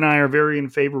Crocker and I are very in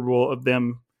favor of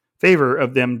them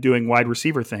doing wide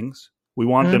receiver things. We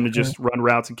want them to just run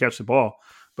routes and catch the ball.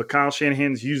 But Kyle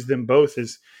Shanahan's used them both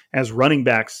as running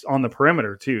backs on the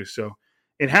perimeter too. So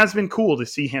it has been cool to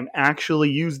see him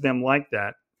actually use them like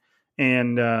that.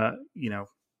 And,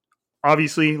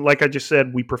 obviously, like I just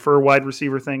said, we prefer wide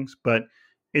receiver things, but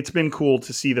it's been cool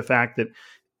to see the fact that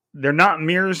they're not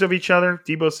mirrors of each other.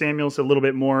 Deebo Samuel's a little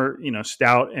bit more,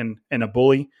 stout and a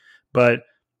bully, but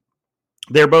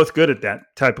they're both good at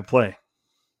that type of play.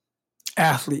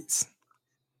 Athletes.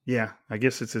 Yeah, I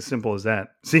guess it's as simple as that.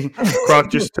 See, Croc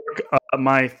just took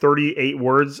my 38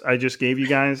 words I just gave you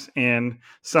guys and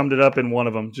summed it up in one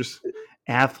of them. Just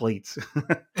athletes.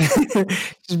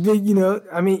 Just big,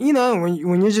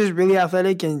 when you're just really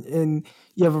athletic and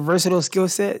you have a versatile skill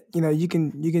set, you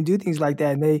can do things like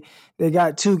that. And they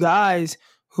got two guys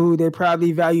who they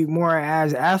probably value more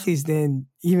as athletes than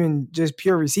even just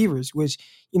pure receivers, which,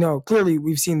 clearly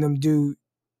we've seen them do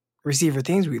receiver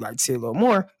things. We'd like to see a little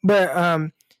more, but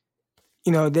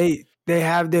they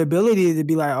have the ability to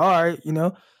be like, all right,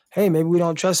 hey, maybe we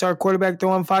don't trust our quarterback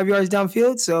throwing 5 yards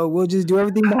downfield, so we'll just do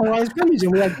everything behind line of scrimmage,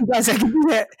 and we're like, you guys, I can do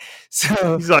that.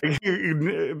 So he's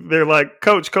they're like,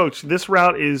 Coach, this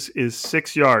route is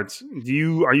 6 yards.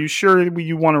 Are you sure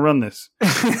you want to run this?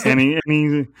 and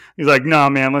he's like, no,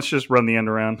 man, let's just run the end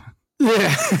around.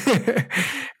 Yeah,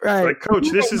 right. Like, Coach,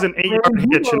 this is an 8-yard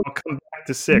pitch, and I'll come back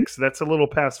to 6. That's a little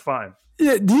past 5.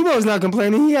 Yeah, Deebo's not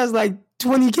complaining. He has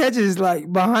 20 catches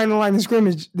behind the line of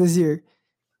scrimmage this year.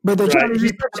 But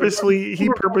he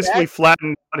purposely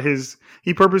flattened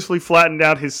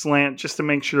out his slant just to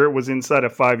make sure it was inside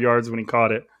of 5 yards when he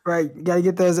caught it. Right, got to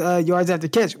get those yards after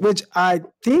catch, which I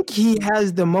think he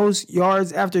has the most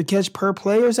yards after catch per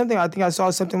play or something. I think I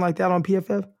saw something like that on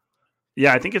PFF.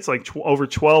 Yeah, I think it's over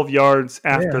 12 yards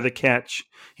after the catch.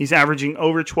 He's averaging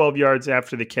over 12 yards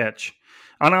after the catch.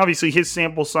 And obviously his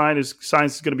sample size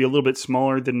is going to be a little bit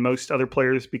smaller than most other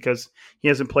players because he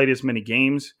hasn't played as many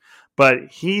games. But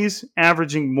he's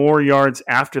averaging more yards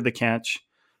after the catch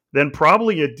than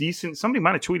probably a decent – somebody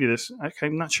might have tweeted this.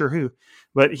 I'm not sure who.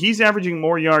 But he's averaging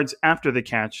more yards after the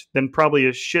catch than probably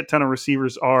a shit ton of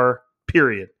receivers are,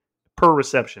 period, per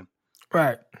reception.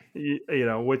 Right.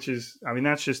 Which is, I mean,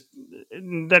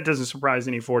 that doesn't surprise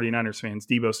any 49ers fans.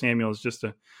 Deebo Samuel is just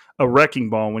a wrecking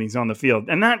ball when he's on the field.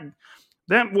 And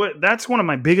that's one of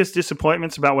my biggest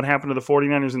disappointments about what happened to the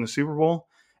 49ers in the Super Bowl.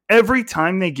 Every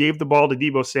time they gave the ball to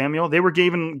Deebo Samuel, they were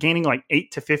gaining like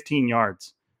 8 to 15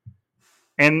 yards.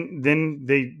 And then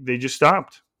they just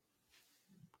stopped.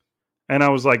 And I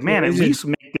was like, man, at least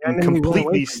make them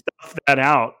completely stuff that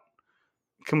out.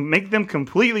 Make them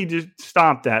completely just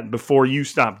stop that before you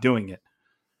stop doing it.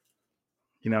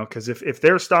 Because if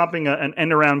they're stopping an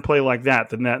end around play like that,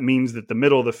 then that means that the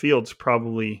middle of the field's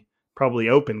probably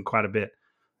open quite a bit.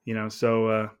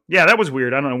 So that was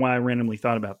weird. I don't know why I randomly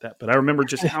thought about that, but I remember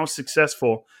just how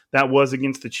successful that was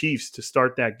against the Chiefs to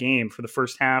start that game for the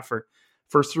first half or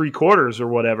first 3 quarters or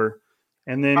whatever.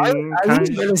 And then I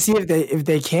just want to see if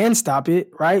they can stop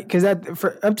it, right? Because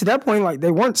up to that point, like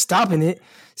they weren't stopping it,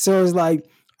 so it's like,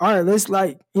 all right, let's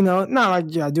not like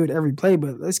you gotta do it every play,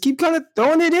 but let's keep kind of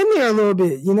throwing it in there a little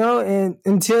bit, and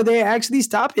until they actually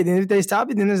stop it. And if they stop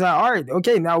it, then it's like, all right,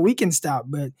 okay, now we can stop,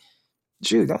 but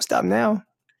shoot, don't stop now.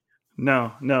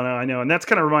 No, I know. And that's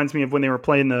kind of reminds me of when they were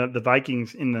playing the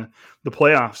Vikings in the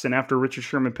playoffs, and after Richard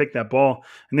Sherman picked that ball,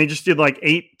 and they just did like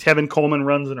 8 Tevin Coleman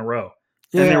runs in a row.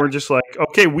 Yeah. And they were just like,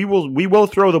 okay, we will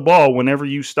throw the ball whenever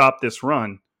you stop this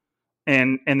run.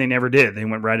 And they never did. They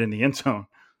went right in the end zone.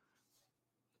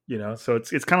 So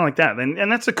it's kind of like that.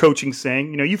 And that's a coaching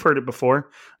saying, you've heard it before.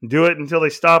 Do it until they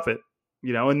stop it,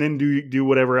 and then do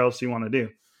whatever else you want to do.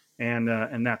 And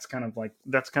that's kind of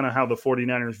how the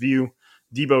 49ers view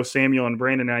Deebo Samuel and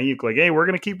Brandon Ayuk. Like, hey, we're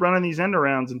going to keep running these end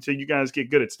arounds until you guys get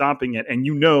good at stopping it. And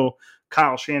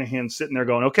Kyle Shanahan's sitting there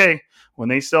going, okay, when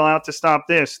they sell out to stop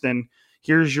this, then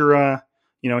here's your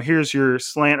here's your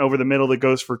slant over the middle that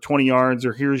goes for 20 yards,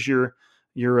 or here's your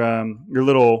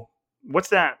little, what's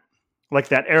that? Like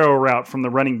that arrow route from the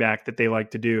running back that they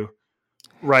like to do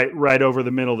right over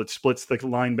the middle that splits the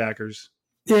linebackers.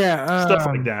 Yeah. Stuff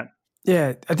like that.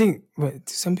 Yeah, I think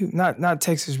some people, not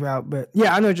Texas route, but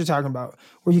yeah, I know what you're talking about,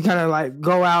 where you kind of like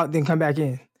go out, then come back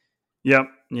in. Yep.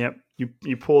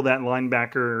 You pull that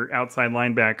outside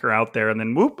linebacker out there, and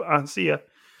then whoop, see ya.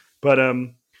 But all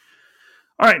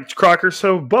right, Crocker.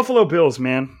 So Buffalo Bills,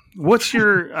 man, what's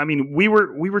your? I mean, we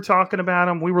were talking about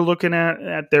them. We were looking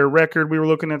at their record. We were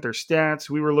looking at their stats.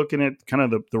 We were looking at kind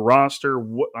of the roster.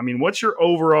 What's your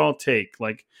overall take?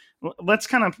 Like, let's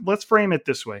frame it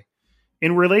this way.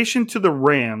 In relation to the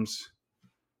Rams,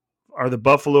 are the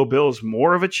Buffalo Bills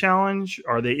more of a challenge?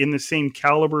 Are they in the same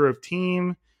caliber of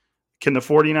team? Can the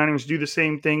 49ers do the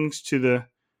same things to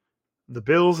the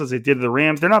Bills as they did to the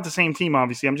Rams? They're not the same team,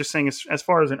 obviously. I'm just saying as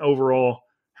far as an overall,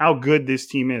 how good this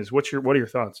team is. What are your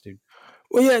thoughts, dude?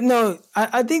 Well, yeah, no,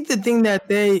 I think the thing that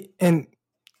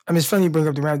it's funny you bring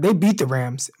up the Rams. They beat the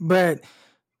Rams, but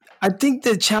I think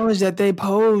the challenge that they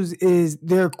pose is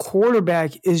their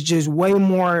quarterback is just way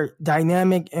more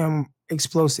dynamic and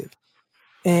explosive.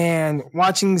 And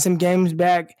watching some games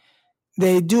back,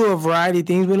 they do a variety of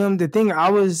things with him. The thing I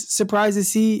was surprised to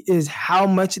see is how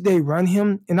much they run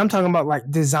him. And I'm talking about like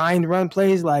designed run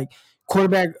plays, like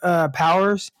quarterback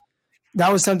powers.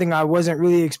 That was something I wasn't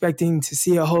really expecting to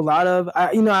see a whole lot of.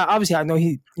 Obviously I know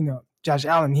Josh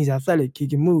Allen, he's athletic, he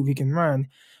can move, he can run.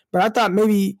 But I thought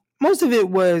maybe most of it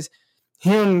was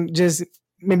him just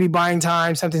maybe buying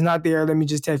time. Something's not there. Let me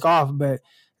just take off. But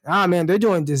man, they're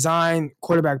doing design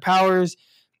quarterback powers.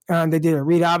 They did a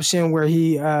read option where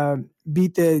he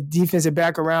beat the defensive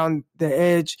back around the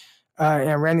edge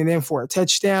and ran it in for a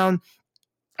touchdown.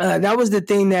 That was the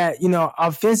thing that,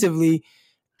 offensively,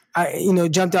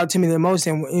 jumped out to me the most.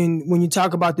 And when you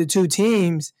talk about the two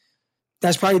teams,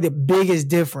 that's probably the biggest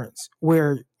difference,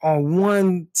 where on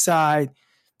one side,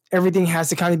 everything has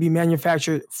to kind of be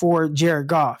manufactured for Jared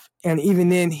Goff. And even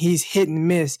then, he's hit and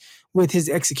miss with his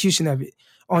execution of it.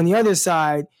 On the other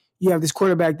side, you have this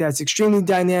quarterback that's extremely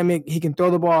dynamic. He can throw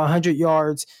the ball 100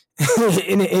 yards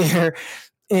in the air,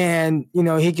 and,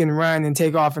 he can run and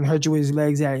take off and hurt you with his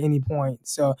legs at any point.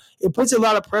 So it puts a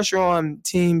lot of pressure on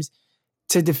teams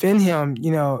to defend him,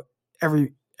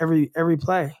 every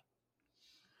play.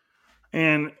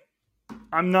 And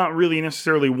I'm not really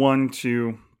necessarily one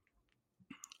to,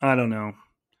 I don't know.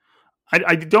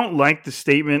 I don't like the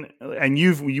statement, and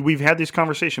we've had this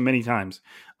conversation many times.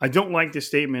 I don't like the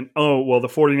statement, oh, well, the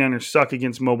 49ers suck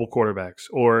against mobile quarterbacks,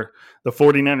 or the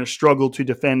 49ers struggle to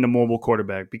defend a mobile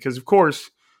quarterback, because, of course,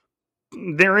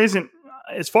 there isn't,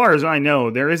 as far as I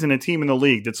know, there isn't a team in the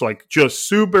league that's like just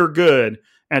super good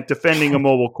at defending a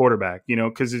mobile quarterback,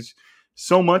 because it's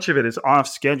so much of it is off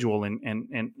schedule,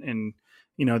 and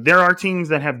there are teams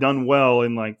that have done well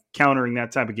in like countering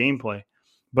that type of gameplay,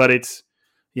 but it's,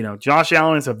 Josh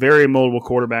Allen is a very mobile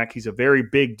quarterback. He's a very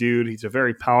big dude. He's a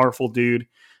very powerful dude.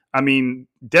 I mean,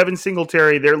 Devin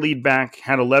Singletary, their lead back,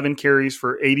 had 11 carries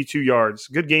for 82 yards.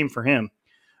 Good game for him.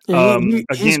 Yeah,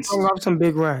 he's sprung up some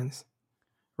big runs.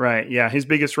 Right, yeah. His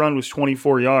biggest run was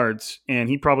 24 yards, and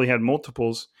he probably had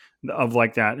multiples of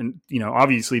like that. And,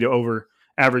 obviously to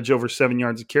average over 7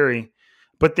 yards a carry.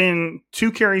 But then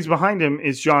 2 carries behind him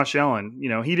is Josh Allen.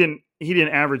 He didn't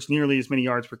average nearly as many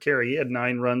yards per carry. He had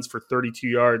 9 runs for 32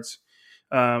 yards.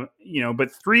 But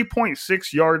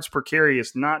 3.6 yards per carry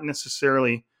is not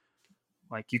necessarily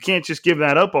like, you can't just give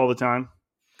that up all the time,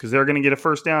 because they're going to get a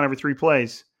first down every 3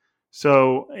 plays.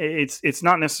 So it's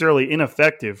not necessarily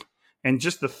ineffective, and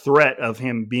just the threat of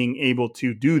him being able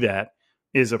to do that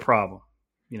is a problem.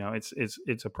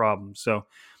 It's a problem. So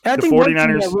I think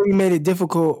 49ers that really made it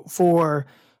difficult for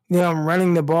them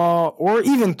running the ball or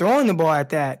even throwing the ball at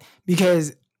that,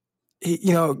 because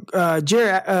Jared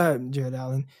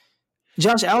Allen,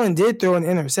 Josh Allen did throw an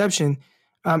interception.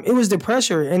 It was the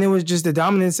pressure, and it was just the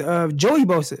dominance of Joey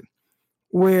Bosa,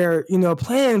 where,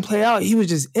 play in, play out, he was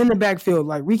just in the backfield,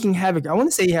 like wreaking havoc. I want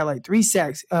to say he had like 3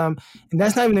 sacks. And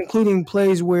that's not even including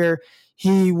plays where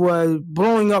he was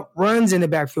blowing up runs in the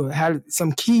backfield, had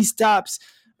some key stops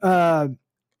near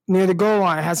the goal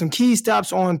line, had some key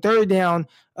stops on third down,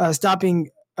 stopping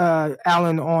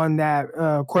Allen on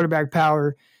that quarterback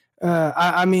power.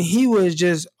 I mean, he was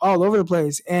just all over the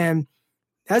place. And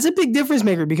that's a big difference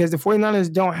maker, because the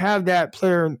 49ers don't have that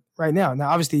player right now.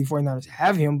 Now, obviously, the 49ers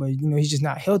have him, but, he's just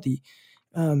not healthy.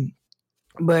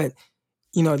 But,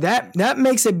 that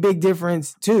makes a big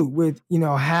difference, too, with,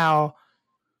 how,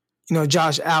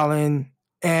 Josh Allen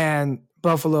and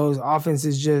Buffalo's offense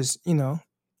is just, able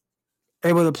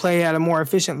to play at a more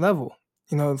efficient level.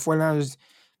 The 49ers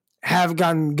have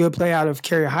gotten good play out of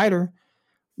Kerry Hyder,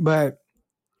 but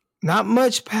not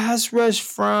much pass rush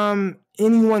from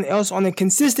anyone else on a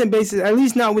consistent basis, at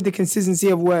least not with the consistency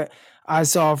of what I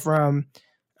saw from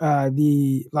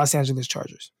the Los Angeles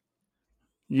Chargers.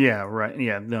 Yeah, right.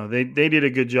 Yeah, no, they did a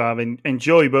good job. And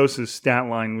Joey Bosa's stat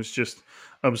line was just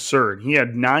absurd. He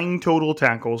had 9 total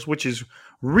tackles, which is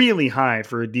really high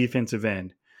for a defensive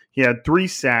end. He had 3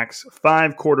 sacks,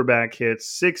 5 quarterback hits,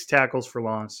 6 tackles for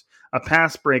loss, a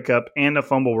pass breakup, and a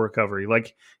fumble recovery.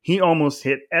 Like, he almost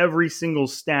hit every single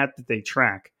stat that they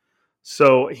track.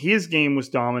 So his game was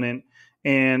dominant,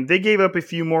 and they gave up a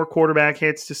few more quarterback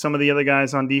hits to some of the other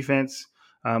guys on defense.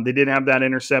 They did have that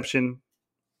interception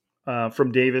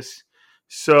from Davis.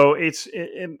 So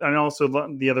and also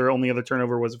the only other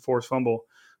turnover was a forced fumble.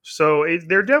 So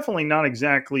they're definitely not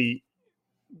exactly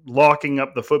locking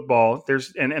up the football.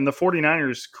 And the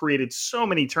 49ers created so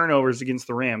many turnovers against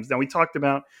the Rams. Now, we talked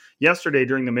about yesterday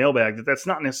during the mailbag that's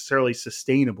not necessarily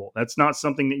sustainable. That's not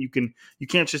something that you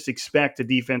can't just expect a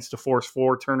defense to force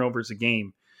 4 turnovers a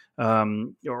game.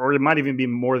 Or it might even be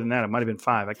more than that. It might have been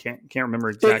 5. I can't remember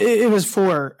exactly. It was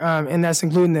 4, and that's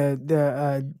including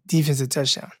the defensive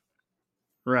touchdown.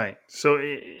 Right. So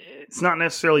it's not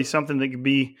necessarily something that could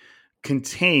be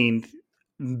contained.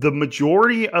 The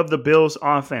majority of the Bills'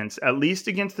 offense, at least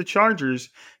against the Chargers,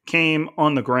 came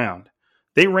on the ground.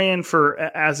 They ran for,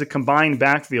 as a combined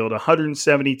backfield,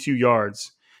 172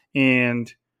 yards,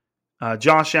 and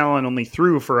Josh Allen only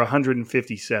threw for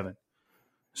 157.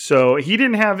 So he had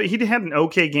an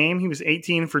okay game. He was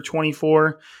 18 for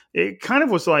 24. It kind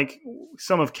of was like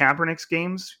some of Kaepernick's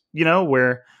games,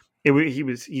 where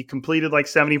he completed like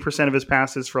 70% of his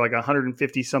passes for like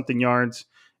 150 something yards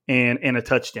and a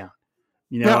touchdown.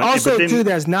 Now, also, too,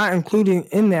 that's not including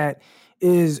in that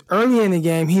is early in the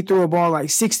game, he threw a ball like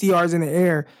 60 yards in the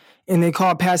air, and they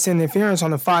called pass interference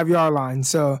on the 5-yard line.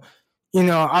 So,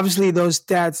 obviously those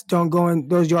stats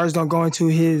those yards don't go into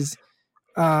his,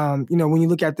 when you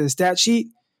look at the stat sheet,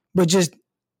 but just,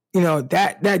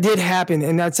 that did happen,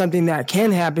 and that's something that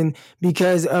can happen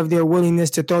because of their willingness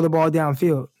to throw the ball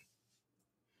downfield.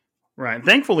 Right.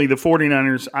 Thankfully, the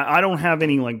 49ers, I don't have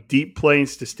any like deep play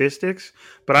statistics,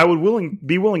 but I would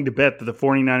be willing to bet that the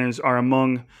 49ers are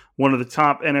among one of the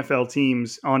top NFL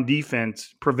teams on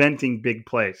defense preventing big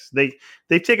plays. They've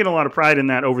taken a lot of pride in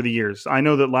that over the years. I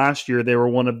know that last year they were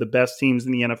one of the best teams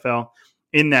in the NFL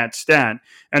in that stat.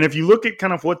 And if you look at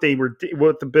kind of what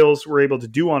the Bills were able to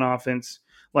do on offense,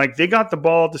 like they got the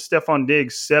ball to Stephon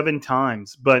Diggs 7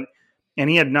 times, and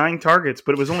he had 9 targets,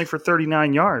 but it was only for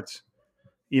 39 yards.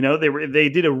 They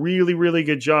did a really, really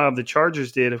good job. The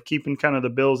Chargers did of keeping kind of the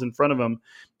Bills in front of them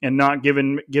and not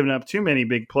giving up too many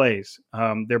big plays.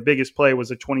 Their biggest play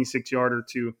was a 26-yarder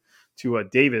to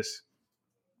Davis.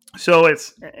 So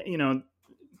it's,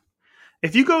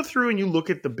 if you go through and you look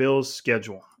at the Bills'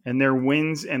 schedule and their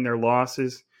wins and their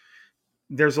losses,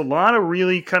 there's a lot of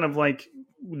really kind of like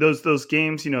those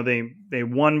games. They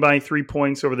won by 3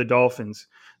 points over the Dolphins.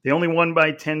 They only won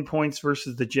by 10 points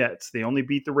versus the Jets. They only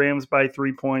beat the Rams by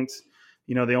 3 points.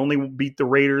 They only beat the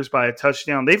Raiders by a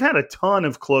touchdown. They've had a ton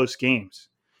of close games,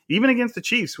 even against the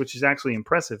Chiefs, which is actually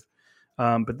impressive.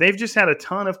 But they've just had a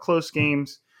ton of close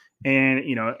games. And,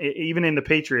 even in the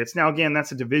Patriots. Now, again,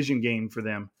 that's a division game for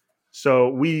them. So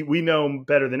we know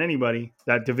better than anybody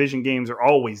that division games are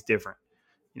always different.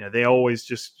 They always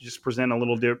just present a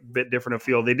little bit different of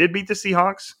feel. They did beat the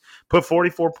Seahawks, put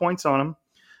 44 points on them.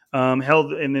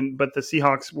 But the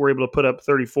Seahawks were able to put up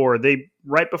 34.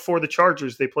 Right before the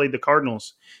Chargers, they played the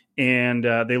Cardinals, and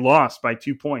they lost by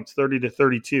 2 points,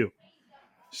 30-32.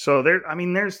 So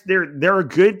they're a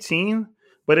good team,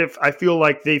 but I feel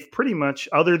like they've pretty much,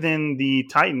 other than the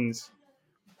Titans,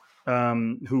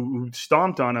 who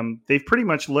stomped on them, they've pretty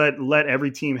much let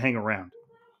every team hang around.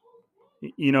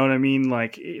 You know what I mean?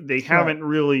 Like they haven't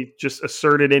really just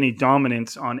asserted any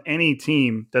dominance on any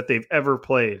team that they've ever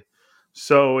played.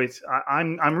 So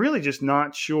I'm really just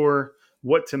not sure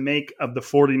what to make of the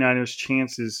 49ers'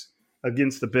 chances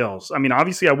against the Bills. I mean,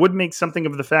 obviously I would make something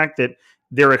of the fact that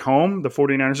they're at home. The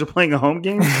 49ers are playing a home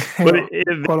game, but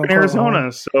they're in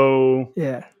Arizona. So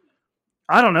yeah,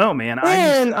 I don't know, man.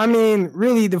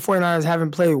 Really the 49ers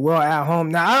haven't played well at home.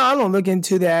 Now I don't look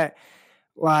into that.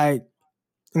 Like,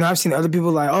 I've seen other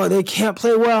people like, oh, they can't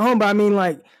play well at home.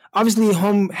 But obviously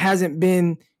home hasn't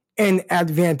been an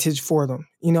advantage for them,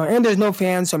 and there's no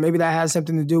fans, so maybe that has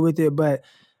something to do with it. But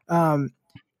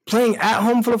playing at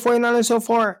home for the 49ers so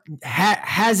far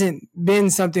hasn't been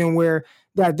something where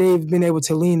that they've been able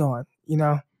to lean on,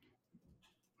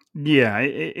 Yeah,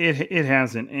 it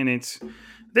hasn't, and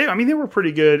they were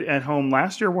pretty good at home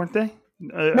last year, weren't they?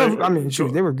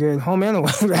 They were good home and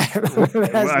away.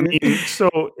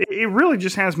 So it really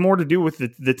just has more to do with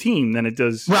the team than it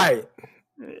does. Right.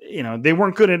 They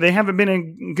weren't good. They haven't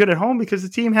been good at home because the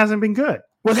team hasn't been good.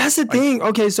 Well, that's the thing.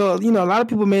 Okay, so a lot of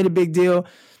people made a big deal,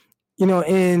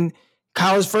 in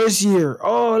Kyle's first year.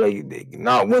 Oh, they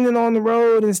not winning on the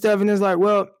road and stuff, and it's like,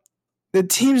 well, the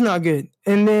team's not good.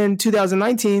 And then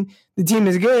 2019, the team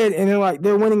is good, and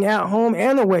they're winning at home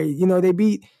and away. They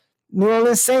beat New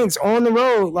Orleans Saints on the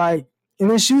road, in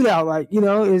a shootout.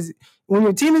 Is when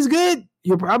your team is good,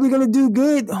 you're probably going to do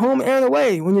good home and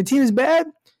away. When your team is bad,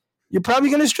 you're probably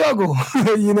going to struggle,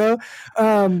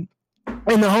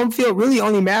 and the home field really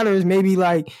only matters maybe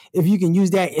if you can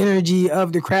use that energy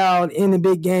of the crowd in the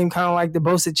big game, kind of like the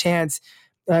Bosa chants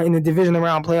in the division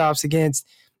round playoffs against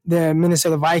the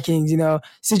Minnesota Vikings,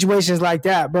 situations like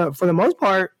that. But for the most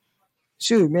part,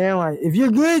 shoot, man, if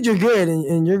you're good, you're good,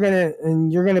 and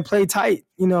you're gonna play tight,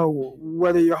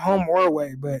 whether you're home or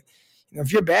away. But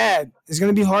if you're bad, it's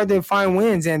gonna be hard to find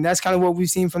wins, and that's kind of what we've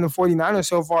seen from the 49ers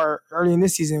so far early in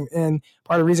this season, and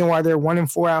part of the reason why they're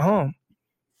 1-4 at home.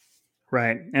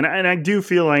 Right, and I do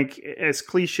feel like, as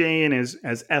cliche and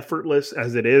as effortless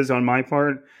as it is on my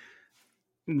part,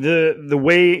 the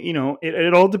way,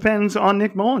 it all depends on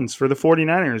Nick Mullins for the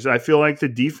 49ers. I feel like the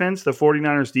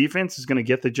 49ers defense is going to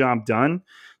get the job done.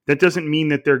 That doesn't mean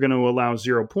that they're going to allow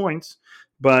 0 points,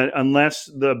 but unless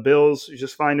the Bills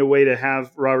just find a way to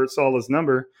have Robert Saleh's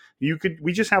number,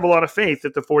 we just have a lot of faith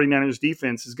that the 49ers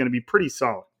defense is going to be pretty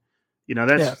solid.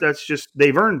 That's just,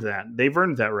 they've earned that. They've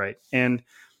earned that right. And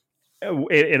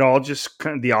it all just,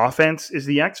 the offense is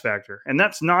the X factor. And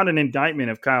that's not an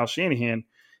indictment of Kyle Shanahan.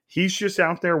 He's just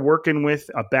out there working with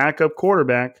a backup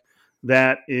quarterback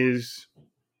that is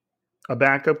a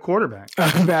backup quarterback.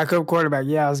 A backup quarterback.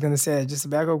 Yeah, I was going to say just a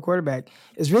backup quarterback.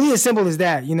 It's really as simple as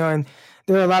that, and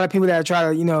there are a lot of people that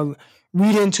try to,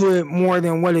 read into it more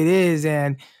than what it is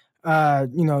and,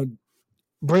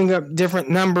 bring up different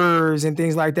numbers and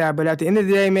things like that. But at the end of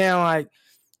the day, man,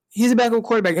 he's a backup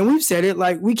quarterback. And we've said it,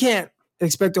 we can't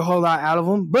expect a whole lot out of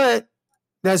him. But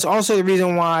that's also the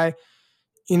reason why,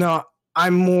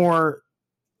 I'm more,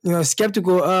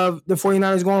 skeptical of the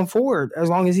 49ers going forward as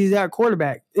long as he's that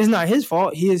quarterback. It's not his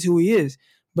fault. He is who he is.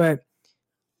 But,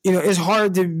 it's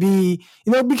hard to be,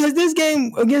 because this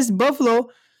game against Buffalo,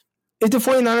 if the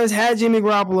 49ers had Jimmy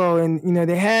Garoppolo and,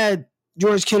 they had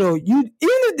George Kittle,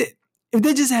 if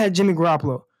they just had Jimmy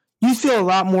Garoppolo, you feel a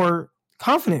lot more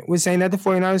confident with saying that the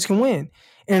 49ers can win.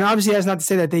 And obviously that's not to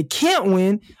say that they can't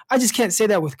win. I just can't say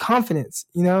that with confidence,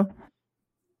 you know?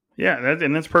 Yeah,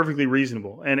 that's perfectly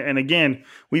reasonable. And again,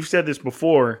 we've said this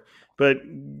before, but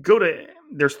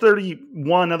there's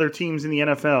 31 other teams in the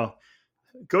NFL.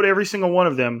 Go to every single one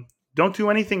of them. Don't do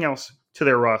anything else to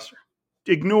their roster.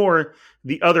 Ignore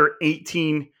the other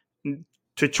 18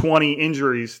 to 20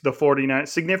 injuries,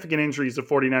 significant injuries the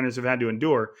 49ers have had to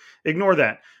endure. Ignore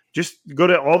that. Just go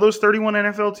to all those 31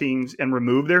 NFL teams and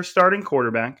remove their starting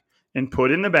quarterback and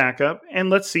put in the backup, and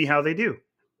let's see how they do.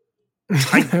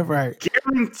 I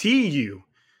guarantee you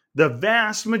the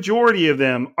vast majority of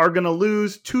them are going to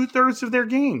lose 2/3 of their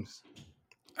games.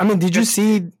 I mean, did you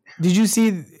see,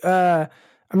 there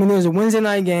was a Wednesday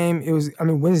night game.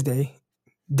 Wednesday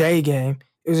day game.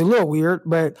 It was a little weird,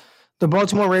 but the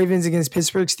Baltimore Ravens against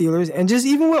Pittsburgh Steelers, and just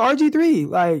even with RG3,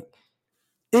 like,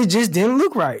 it just didn't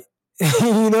look right.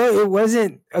 It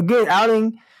wasn't a good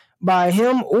outing by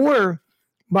him or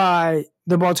by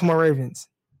the Baltimore Ravens.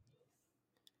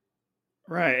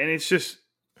 Right, and it's just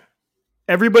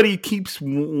everybody keeps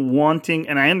wanting,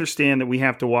 and I understand that we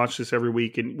have to watch this every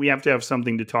week and we have to have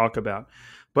something to talk about,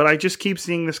 but I just keep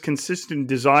seeing this consistent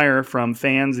desire from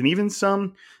fans and even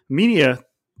some media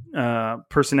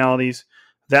personalities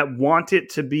that want it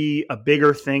to be a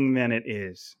bigger thing than it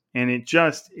is, and it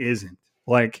just isn't.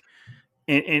 Like,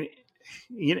 and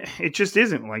it just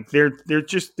isn't. Like,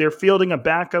 they're fielding a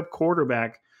backup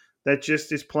quarterback that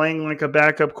just is playing like a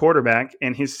backup quarterback,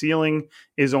 and his ceiling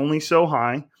is only so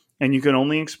high, and you can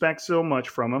only expect so much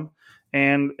from him.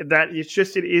 And that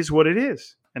it is what it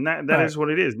is. And that right. is what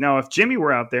it is. Now, if Jimmy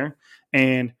were out there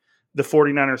and the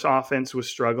 49ers offense was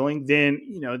struggling, then,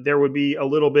 there would be a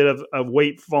little bit of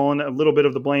weight falling, a little bit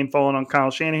of the blame falling on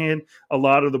Kyle Shanahan, a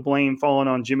lot of the blame falling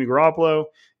on Jimmy Garoppolo.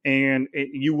 And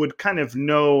you would kind of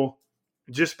know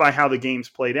just by how the games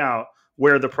played out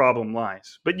where the problem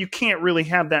lies. But you can't really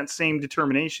have that same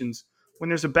determinations when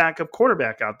there's a backup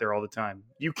quarterback out there all the time.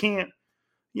 You can't,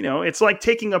 it's like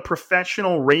taking a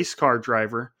professional race car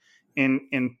driver and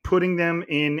putting them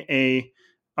in a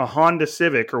Honda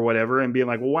Civic or whatever and being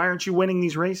like, well, why aren't you winning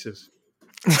these races?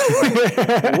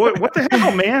 Like, what the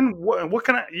hell, man? What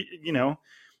can I,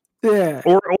 Yeah.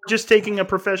 Or just taking a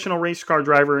professional race car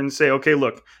driver and say, okay,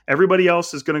 look, everybody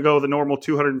else is going to go the normal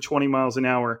 220 miles an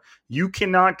hour. You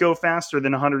cannot go faster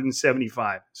than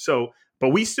 175. But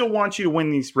we still want you to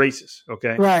win these races.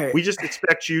 Okay. Right. We just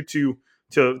expect you to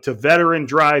veteran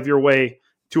drive your way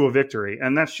to a victory.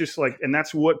 And that's just and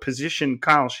that's what position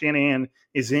Kyle Shanahan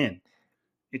is in.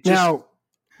 Now,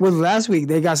 with last week,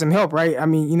 they got some help, right? I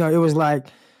mean, it was like,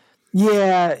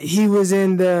 yeah, he was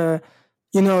in the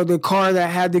car that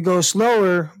had to go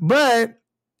slower, but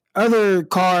other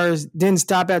cars didn't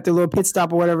stop at the little pit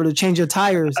stop or whatever to change their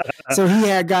tires. So he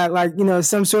had got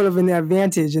some sort of an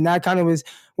advantage. And that kind of was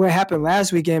what happened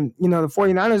last weekend. The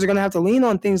 49ers are going to have to lean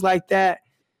on things like that,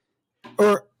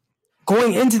 or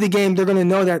going into the game, they're going to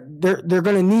know that they're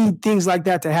going to need things like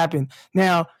that to happen.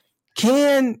 Now,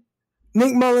 can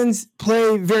Nick Mullins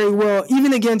play very well,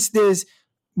 even against this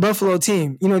Buffalo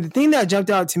team? The thing that jumped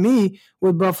out to me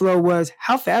with Buffalo was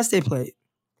how fast they played.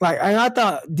 I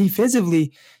thought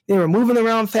defensively, they were moving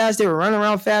around fast. They were running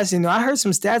around fast. I heard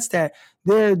some stats that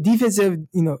their defensive,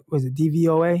 was it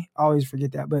DVOA? I always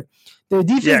forget that. But their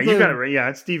defense. Yeah, you got it right. Yeah,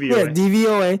 it's DVOA. Yeah,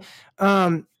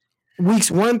 DVOA.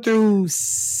 Weeks 1 through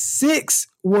 6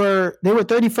 they were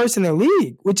 31st in the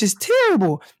league, which is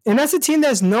terrible. And that's a team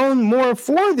that's known more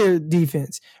for their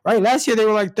defense, right? Last year, they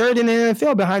were like 3rd in the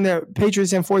NFL behind the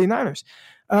Patriots and 49ers.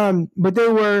 But they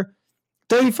were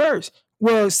 31st.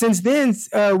 Well, since then,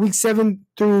 week 7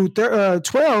 through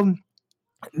 12,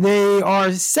 they are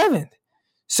 7th.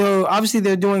 So obviously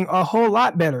they're doing a whole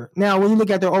lot better. Now, when you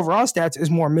look at their overall stats, it's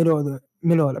more middle of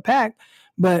the pack,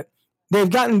 but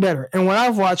they've gotten better. And what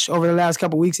I've watched over the last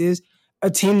couple of weeks is a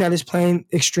team that is playing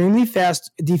extremely fast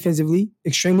defensively,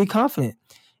 extremely confident.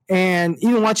 And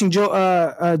even watching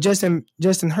Justin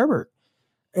Herbert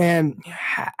and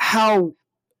how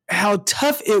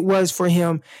tough it was for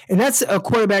him. And that's a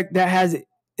quarterback that has an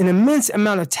immense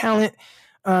amount of talent.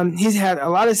 He's had a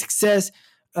lot of success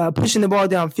pushing the ball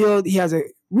downfield. He has a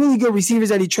really good receivers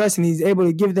that he trusts, and he's able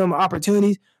to give them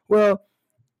opportunities. Well,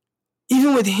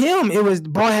 even with him, it was the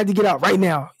ball had to get out right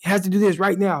now. He has to do this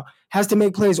right now. Has to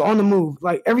make plays on the move.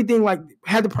 Everything,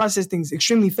 had to process things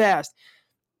extremely fast.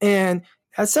 And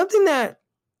that's something that,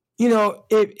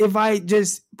 if I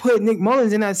just put Nick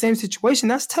Mullins in that same situation,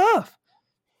 that's tough.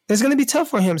 That's going to be tough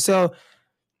for him. So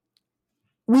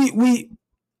we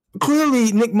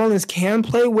clearly Nick Mullins can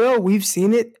play well. We've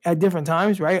seen it at different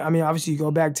times, right? I mean, obviously you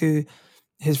go back to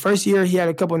his first year, he had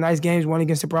a couple of nice games, one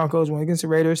against the Broncos, one against the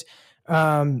Raiders.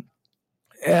 You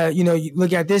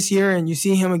look at this year and you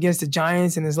see him against the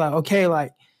Giants, and it's like, okay,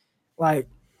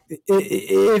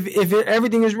 if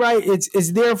everything is right,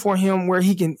 it's there for him where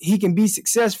he can be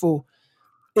successful.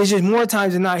 It's just more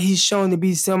times than not he's shown to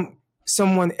be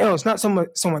someone else, not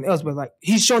someone else, but like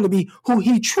he's shown to be who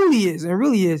he truly is and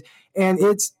really is, and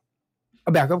it's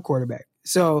a backup quarterback.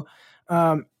 So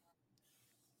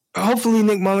hopefully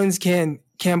Nick Mullins can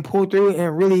pull through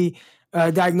and really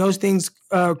diagnose things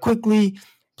quickly,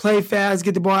 play fast,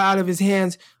 get the ball out of his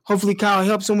hands. Hopefully Kyle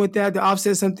helps him with that to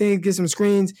offset some things, get some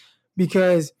screens,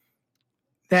 because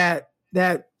that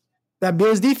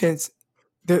Bills defense,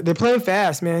 they're playing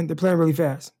fast, man. They're playing really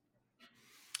fast.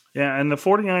 Yeah, and the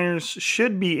 49ers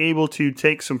should be able to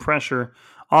take some pressure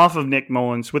off of Nick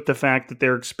Mullins with the fact that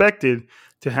they're expected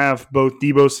to have both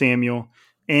Deebo Samuel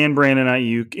and Brandon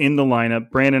Ayuk in the lineup.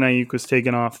 Brandon Ayuk was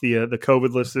taken off the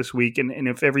COVID list this week, and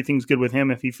if everything's good with him,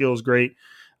 if he feels great,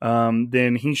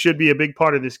 then he should be a big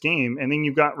part of this game. And then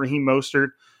you've got Raheem Mostert,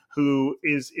 who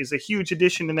is a huge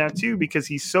addition to that too, because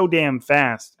he's so damn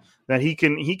fast that he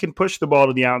can push the ball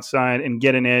to the outside and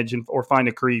get an edge or find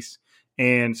a crease.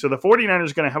 And so the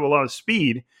 49ers are going to have a lot of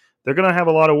speed. They're going to have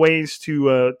a lot of ways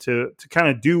to kind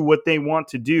of do what they want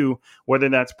to do, whether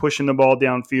that's pushing the ball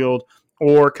downfield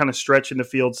or kind of stretching the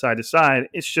field side to side.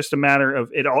 It's just a matter of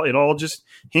it all just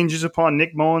hinges upon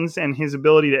Nick Mullins and his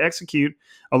ability to execute,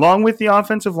 along with the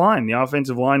offensive line. The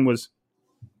offensive line was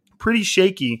pretty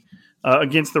shaky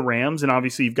against the Rams, and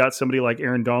obviously you've got somebody like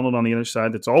Aaron Donald on the other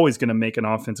side that's always going to make an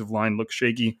offensive line look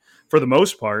shaky for the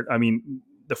most part. I mean,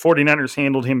 the 49ers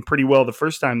handled him pretty well the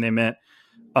first time they met,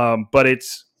 but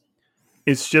it's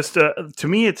just to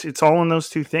me it's all in those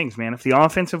two things, man. If the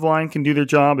offensive line can do their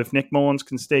job, if Nick Mullins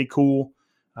can stay cool,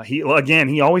 he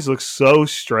always looks so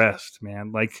stressed,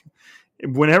 man. Like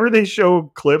whenever they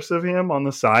show clips of him on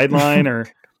the sideline, or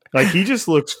like he just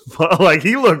looks like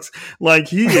he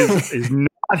is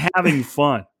not having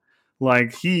fun.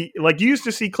 Like you used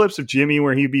to see clips of Jimmy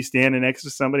where he'd be standing next to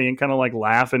somebody and kind of like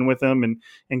laughing with them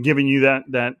and giving you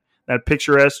that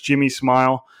picturesque Jimmy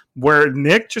smile. Where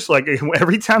Nick just like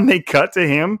every time they cut to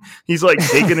him, he's like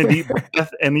taking a deep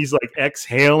breath and he's like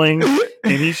exhaling,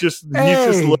 and he's just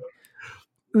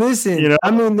listen. You know?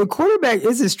 I mean, the quarterback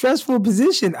is a stressful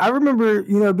position. I remember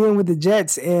being with the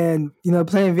Jets and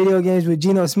playing video games with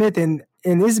Geno Smith, and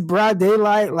it's broad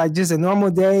daylight, like just a normal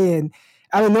day, and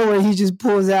out of nowhere he just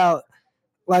pulls out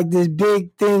like this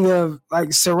big thing of like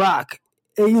Ciroc.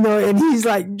 And he's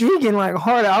like drinking like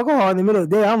hard alcohol in the middle of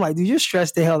the day. I'm like, dude, you're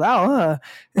stressed the hell out, huh?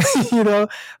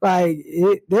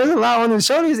 There's a lot on his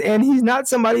shoulders, and he's not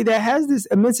somebody that has this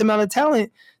immense amount of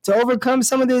talent to overcome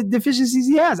some of the deficiencies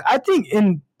he has. I think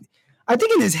in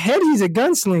his head he's a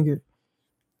gunslinger,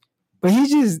 but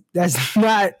that's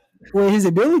not what his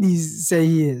abilities say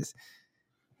he is.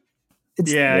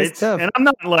 It's tough. And I'm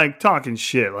not like talking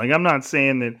shit. Like I'm not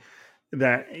saying that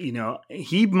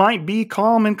he might be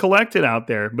calm and collected out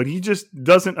there, but he just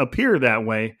doesn't appear that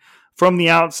way from the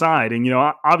outside. And,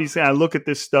 obviously I look at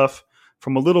this stuff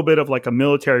from a little bit of like a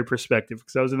military perspective,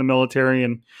 because I was in the military,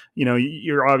 and,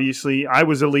 I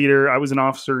was a leader. I was an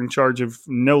officer in charge of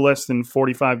no less than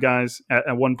 45 guys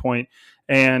at one point.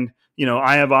 And,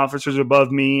 I have officers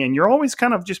above me, and you're always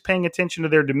kind of just paying attention to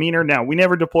their demeanor. Now, we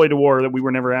never deployed to war, that we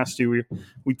were never asked to.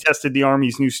 We tested the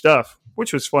Army's new stuff,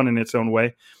 which was fun in its own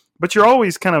way. But you're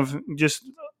always kind of just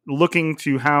looking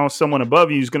to how someone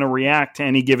above you is going to react to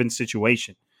any given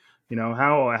situation.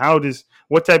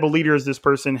 What type of leader is this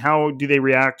person? How do they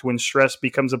react when stress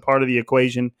becomes a part of the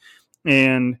equation?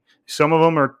 And some of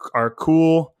them are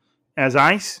cool as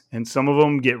ice, and some of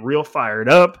them get real fired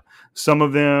up. Some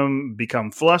of them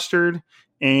become flustered.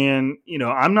 And,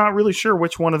 I'm not really sure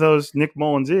which one of those Nick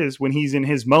Mullins is when he's in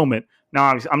his moment.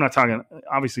 Now, I'm not talking,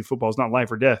 obviously football is not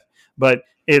life or death, but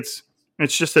it's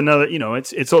just another,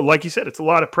 it's like you said, it's a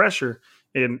lot of pressure.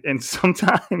 And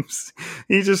sometimes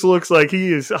he just looks like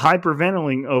he is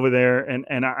hyperventilating over there.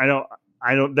 And I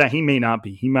don't, that he may not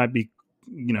be, he might be,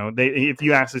 if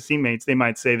you ask his teammates, they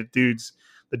might say the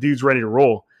dude's ready to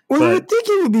roll. Well, you would think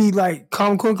he would be like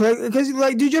calm, cool, because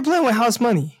like, dude, you're playing with house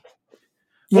money.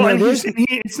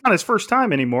 It's not his first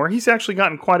time anymore. He's actually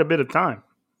gotten quite a bit of time.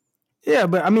 Yeah.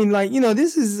 But I mean, like,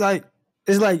 this is like,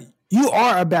 it's like you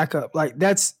are a backup. Like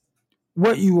that's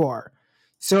what you are.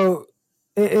 So,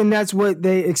 and that's what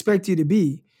they expect you to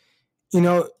be.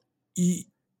 It's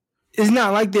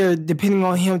not like they're depending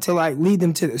on him to like lead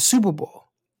them to the Super Bowl.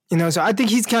 So I think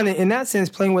he's kind of in that sense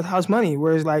playing with house money,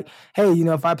 where it's like, hey,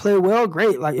 if I play well,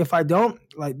 great. Like if I don't,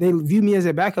 like they view me as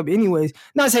a backup anyways.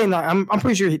 Not saying like I'm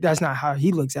pretty sure that's not how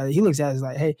he looks at it. He looks at it as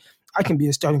like, hey, I can be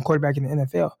a starting quarterback in the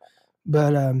NFL.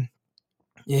 But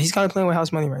yeah, he's kind of playing with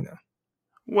house money right now.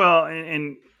 Well,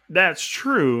 and that's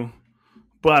true.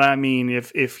 But I mean,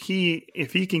 if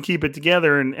he can keep it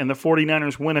together and the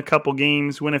 49ers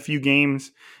win a few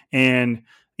games, and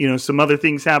some other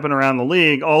things happen around the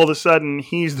league, all of a sudden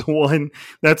he's the one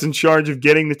that's in charge of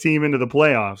getting the team into the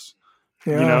playoffs.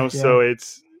 Yeah, so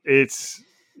it's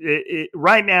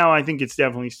right now I think it's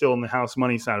definitely still in the house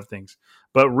money side of things.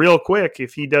 But real quick,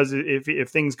 if he does it, if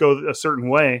things go a certain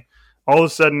way, all of a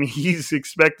sudden he's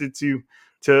expected to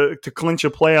clinch a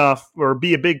playoff or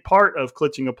be a big part of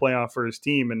clinching a playoff for his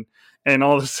team. And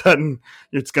all of a sudden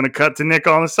it's going to cut to Nick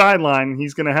on the sideline.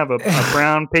 He's going to have a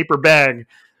brown paper bag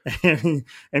and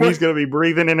he's going to be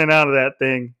breathing in and out of that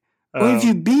thing. Well, if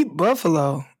you beat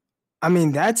Buffalo, I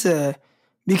mean,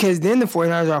 because then the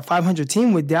 49ers are a 500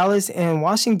 team with Dallas and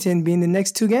Washington being the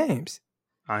next two games.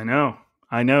 I know,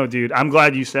 dude. I'm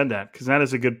glad you said that because that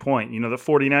is a good point. The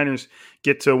 49ers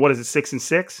get to,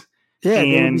 6-6? Yeah,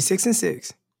 they would be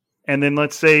 6-6. And then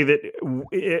let's say that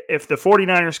if the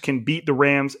 49ers can beat the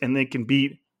Rams and they can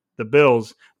beat the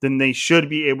Bills, then they should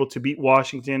be able to beat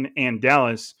Washington and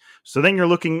Dallas. So then you're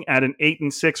looking at an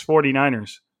 8-6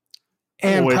 49ers.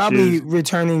 And probably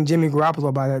returning Jimmy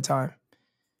Garoppolo by that time.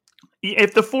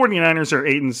 If the 49ers are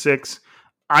 8-6,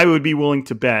 I would be willing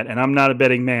to bet, and I'm not a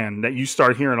betting man, that you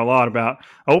start hearing a lot about,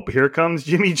 here comes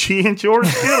Jimmy G and George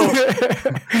Kittle.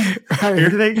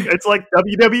 It's like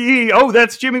WWE. Oh,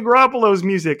 that's Jimmy Garoppolo's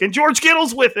music, and George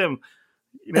Kittle's with him.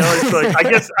 It's like, I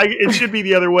guess it should be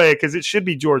the other way because it should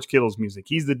be George Kittle's music.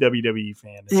 He's the WWE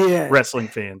fan, wrestling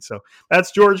fan. So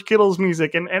that's George Kittle's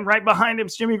music, and right behind him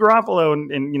is Jimmy Garoppolo,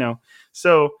 and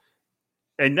so.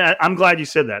 And I'm glad you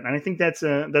said that. And I think that's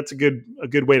a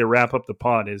good way to wrap up the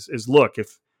pod is look,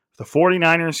 if the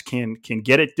 49ers can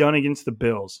get it done against the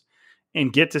Bills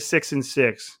and get to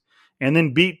 6-6 and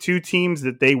then beat two teams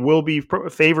that they will be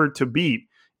favored to beat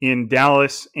in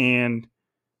Dallas and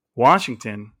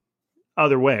Washington,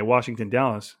 other way, Washington,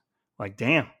 Dallas, like,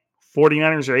 damn,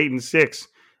 49ers are 8-6.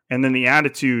 And then the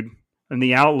attitude and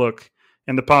the outlook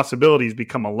and the possibilities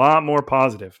become a lot more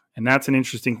positive. And that's an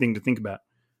interesting thing to think about.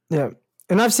 Yeah.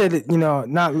 And I've said that,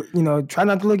 try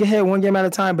not to look ahead one game at a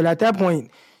time. But at that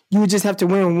point, you would just have to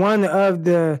win one of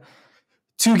the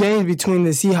two games between the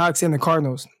Seahawks and the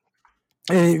Cardinals.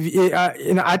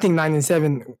 And I think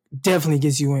 9-7 definitely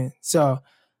gets you in. So,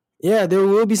 yeah, there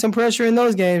will be some pressure in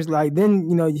those games. Like, then,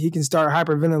 he can start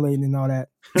hyperventilating and all that.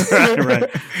 right.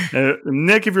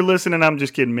 Nick, if you're listening, I'm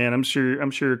just kidding, man. I'm sure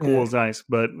you're cool as ice.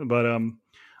 But all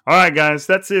right, guys,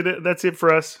 that's it. That's it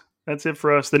for us.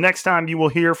 The next time you will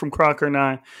hear from Crocker and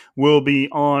I will be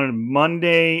on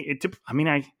Monday.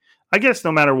 I guess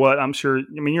no matter what, I'm sure.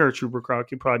 You're a trooper,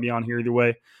 Croc. You'll probably be on here either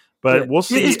way. But we'll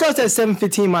see. It starts at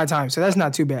 7:15 my time, so that's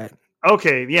not too bad.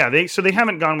 Okay, yeah. They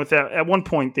haven't gone with that. At one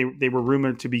point, they were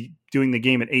rumored to be doing the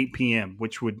game at 8 p.m.,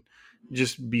 which would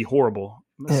just be horrible.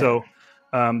 Yeah. So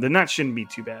then that shouldn't be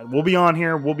too bad. We'll be on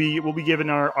here. We'll be giving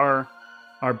our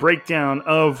breakdown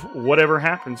of whatever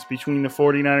happens between the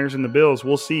 49ers and the Bills.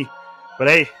 We'll see. But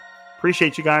hey,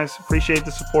 appreciate you guys. Appreciate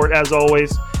the support as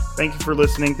always. Thank you for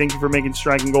listening. Thank you for making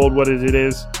Striking Gold what it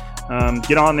is.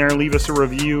 Get on there and leave us a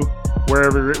review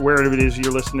wherever it is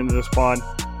you're listening to this pod.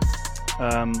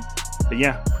 But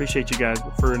yeah, appreciate you guys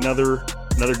for another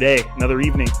day, another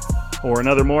evening, or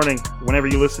another morning, whenever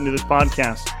you listen to this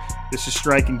podcast. This is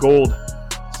Striking Gold,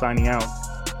 signing out.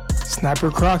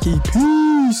 Sniper Crocky,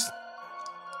 peace.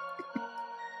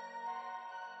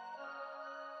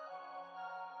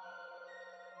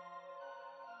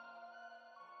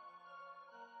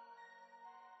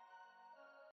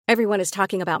 Everyone is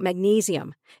talking about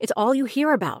magnesium. It's all you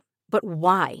hear about. But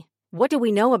why? What do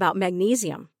we know about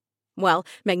magnesium? Well,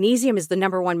 magnesium is the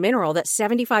number one mineral that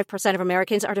 75% of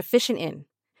Americans are deficient in.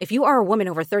 If you are a woman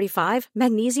over 35,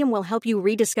 magnesium will help you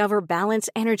rediscover balance,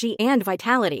 energy, and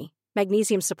vitality.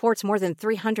 Magnesium supports more than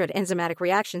 300 enzymatic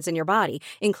reactions in your body,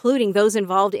 including those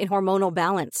involved in hormonal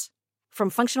balance. From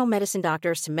functional medicine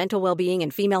doctors to mental well-being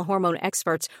and female hormone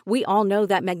experts, we all know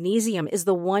that magnesium is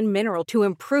the one mineral to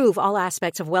improve all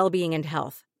aspects of well-being and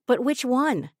health. But which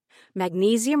one?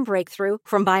 Magnesium Breakthrough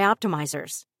from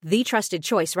Bioptimizers, the trusted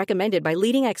choice recommended by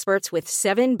leading experts with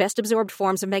 7 best-absorbed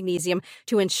forms of magnesium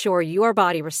to ensure your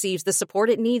body receives the support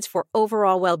it needs for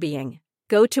overall well-being.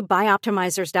 Go to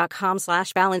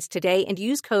bioptimizers.com/balance today and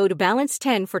use code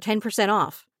BALANCE10 for 10%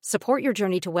 off. Support your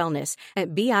journey to wellness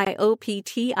at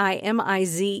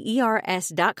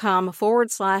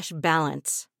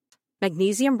bioptimizers.com/balance.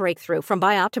 Magnesium Breakthrough from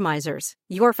Bioptimizers,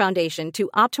 your foundation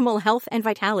to optimal health and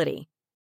vitality.